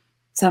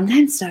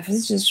sometimes stuff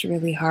is just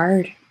really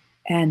hard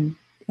and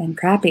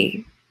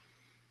crappy.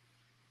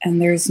 And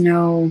there's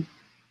no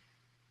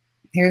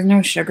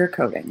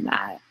sugarcoating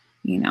that,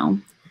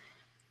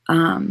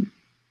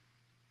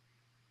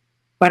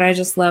 But I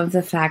just love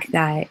the fact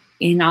that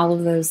in all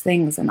of those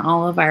things and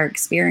all of our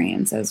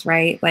experiences,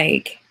 right?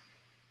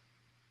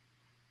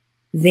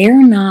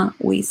 They're not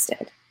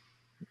wasted.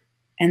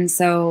 And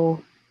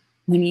so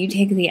when you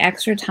take the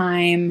extra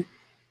time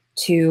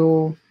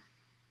to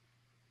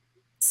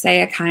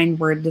say a kind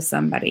word to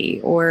somebody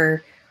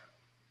or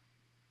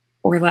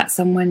let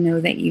someone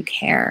know that you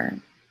care,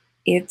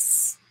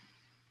 it's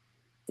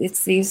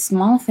these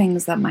small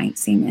things that might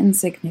seem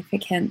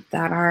insignificant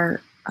that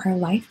are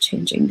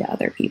life-changing to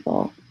other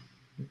people.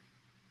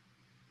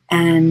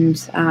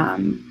 And I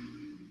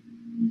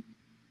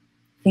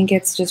think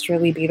it's just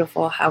really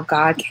beautiful how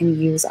God can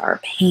use our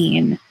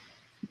pain,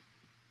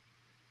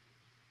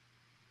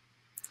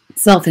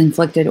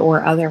 self-inflicted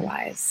or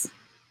otherwise,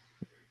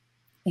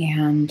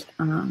 and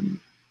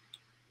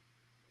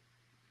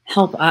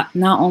help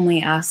not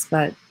only us,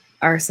 but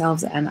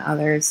ourselves and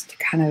others to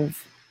kind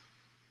of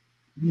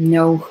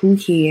know who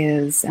he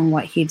is and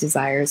what he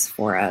desires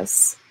for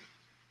us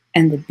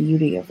and the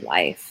beauty of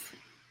life.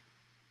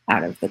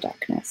 out of the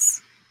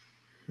darkness.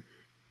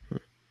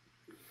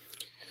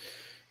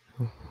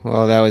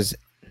 Well, that was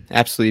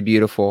absolutely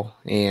beautiful.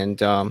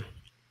 And,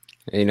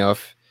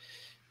 if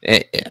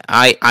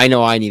I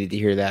know I needed to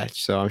hear that,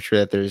 so I'm sure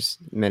that there's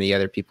many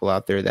other people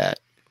out there that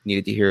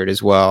needed to hear it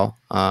as well.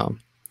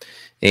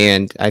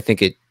 And I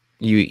think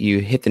you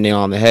hit the nail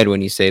on the head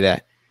when you say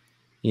that,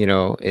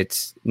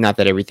 it's not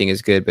that everything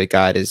is good, but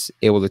God is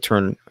able to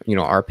turn,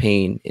 our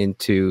pain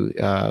into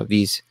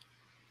these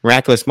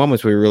miraculous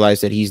moments where we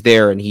realize that He's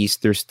there and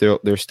there's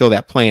still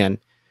that plan,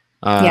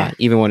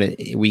 even when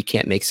we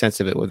can't make sense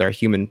of it with our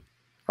human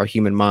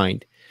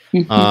mind.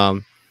 Mm-hmm.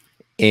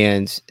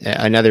 And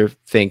another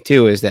thing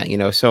too is that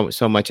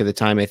so much of the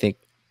time, I think,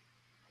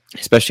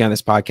 especially on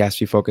this podcast,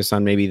 we focus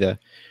on maybe the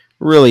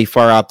really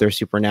far out there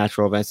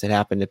supernatural events that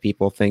happen to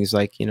people, things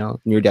like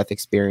near-death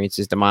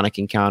experiences, demonic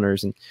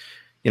encounters, and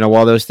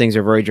while those things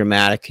are very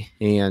dramatic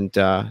and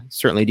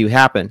certainly do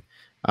happen,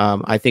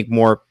 I think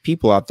more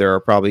people out there are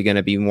probably going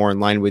to be more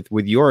in line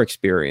with your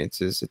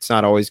experiences. It's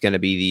not always going to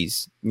be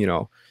these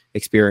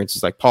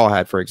experiences like Paul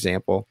had, for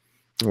example,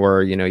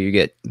 where you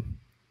get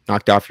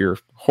knocked off your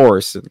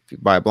horse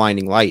by a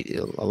blinding light.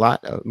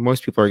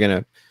 Most people are going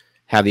to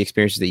have the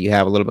experiences that you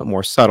have a little bit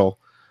more subtle.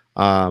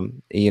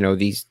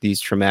 These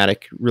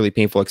traumatic, really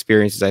painful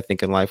experiences, I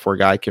think, in life where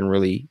God can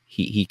really,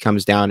 he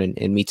comes down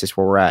and meets us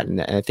where we're at.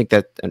 And I think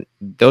that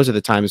those are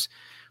the times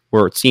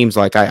where it seems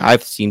like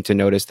I've seemed to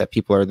notice that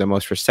people are the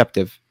most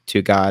receptive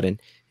to God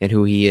and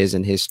who He is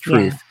and His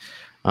truth.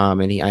 Yeah.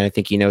 And I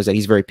think He knows that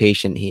He's very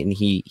patient, and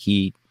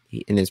he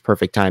in His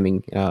perfect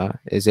timing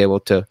is able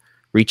to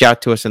reach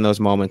out to us in those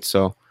moments.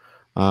 So,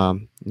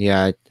 I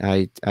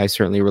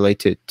certainly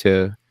relate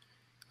to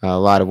a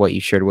lot of what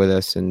you shared with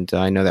us. And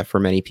I know that for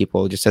many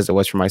people, just as it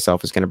was for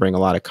myself, is going to bring a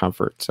lot of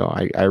comfort. So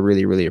I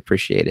really, really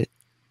appreciate it.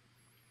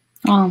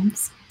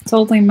 It's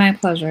totally my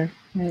pleasure.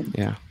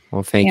 Yeah.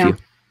 Well, thank you.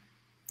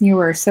 You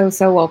were so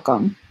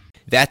welcome.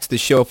 That's the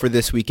show for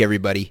this week,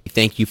 everybody.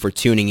 Thank you for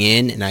tuning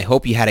in, and I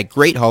hope you had a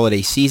great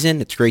holiday season.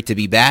 It's great to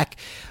be back.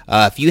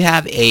 If you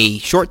have a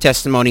short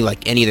testimony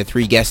like any of the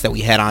 3 guests that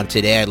we had on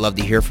today, I'd love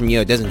to hear from you.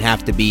 It doesn't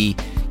have to be,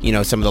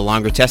 some of the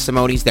longer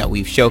testimonies that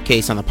we've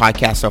showcased on the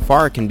podcast so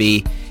far. It can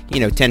be,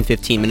 10,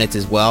 15 minutes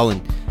as well.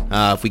 And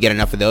if we get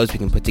enough of those, we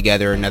can put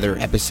together another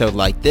episode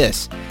like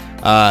this.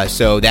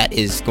 So that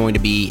is going to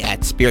be at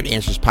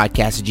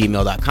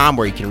spiritanswerspodcast@gmail.com,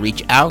 where you can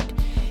reach out.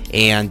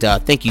 And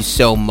thank you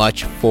so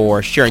much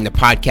for sharing the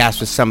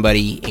podcast with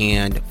somebody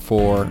and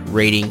for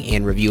rating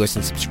and review us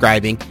and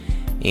subscribing.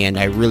 And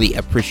I really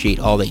appreciate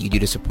all that you do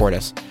to support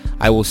us.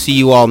 I will see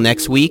you all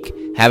next week.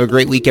 Have a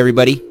great week,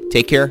 everybody.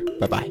 Take care.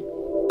 Bye-bye.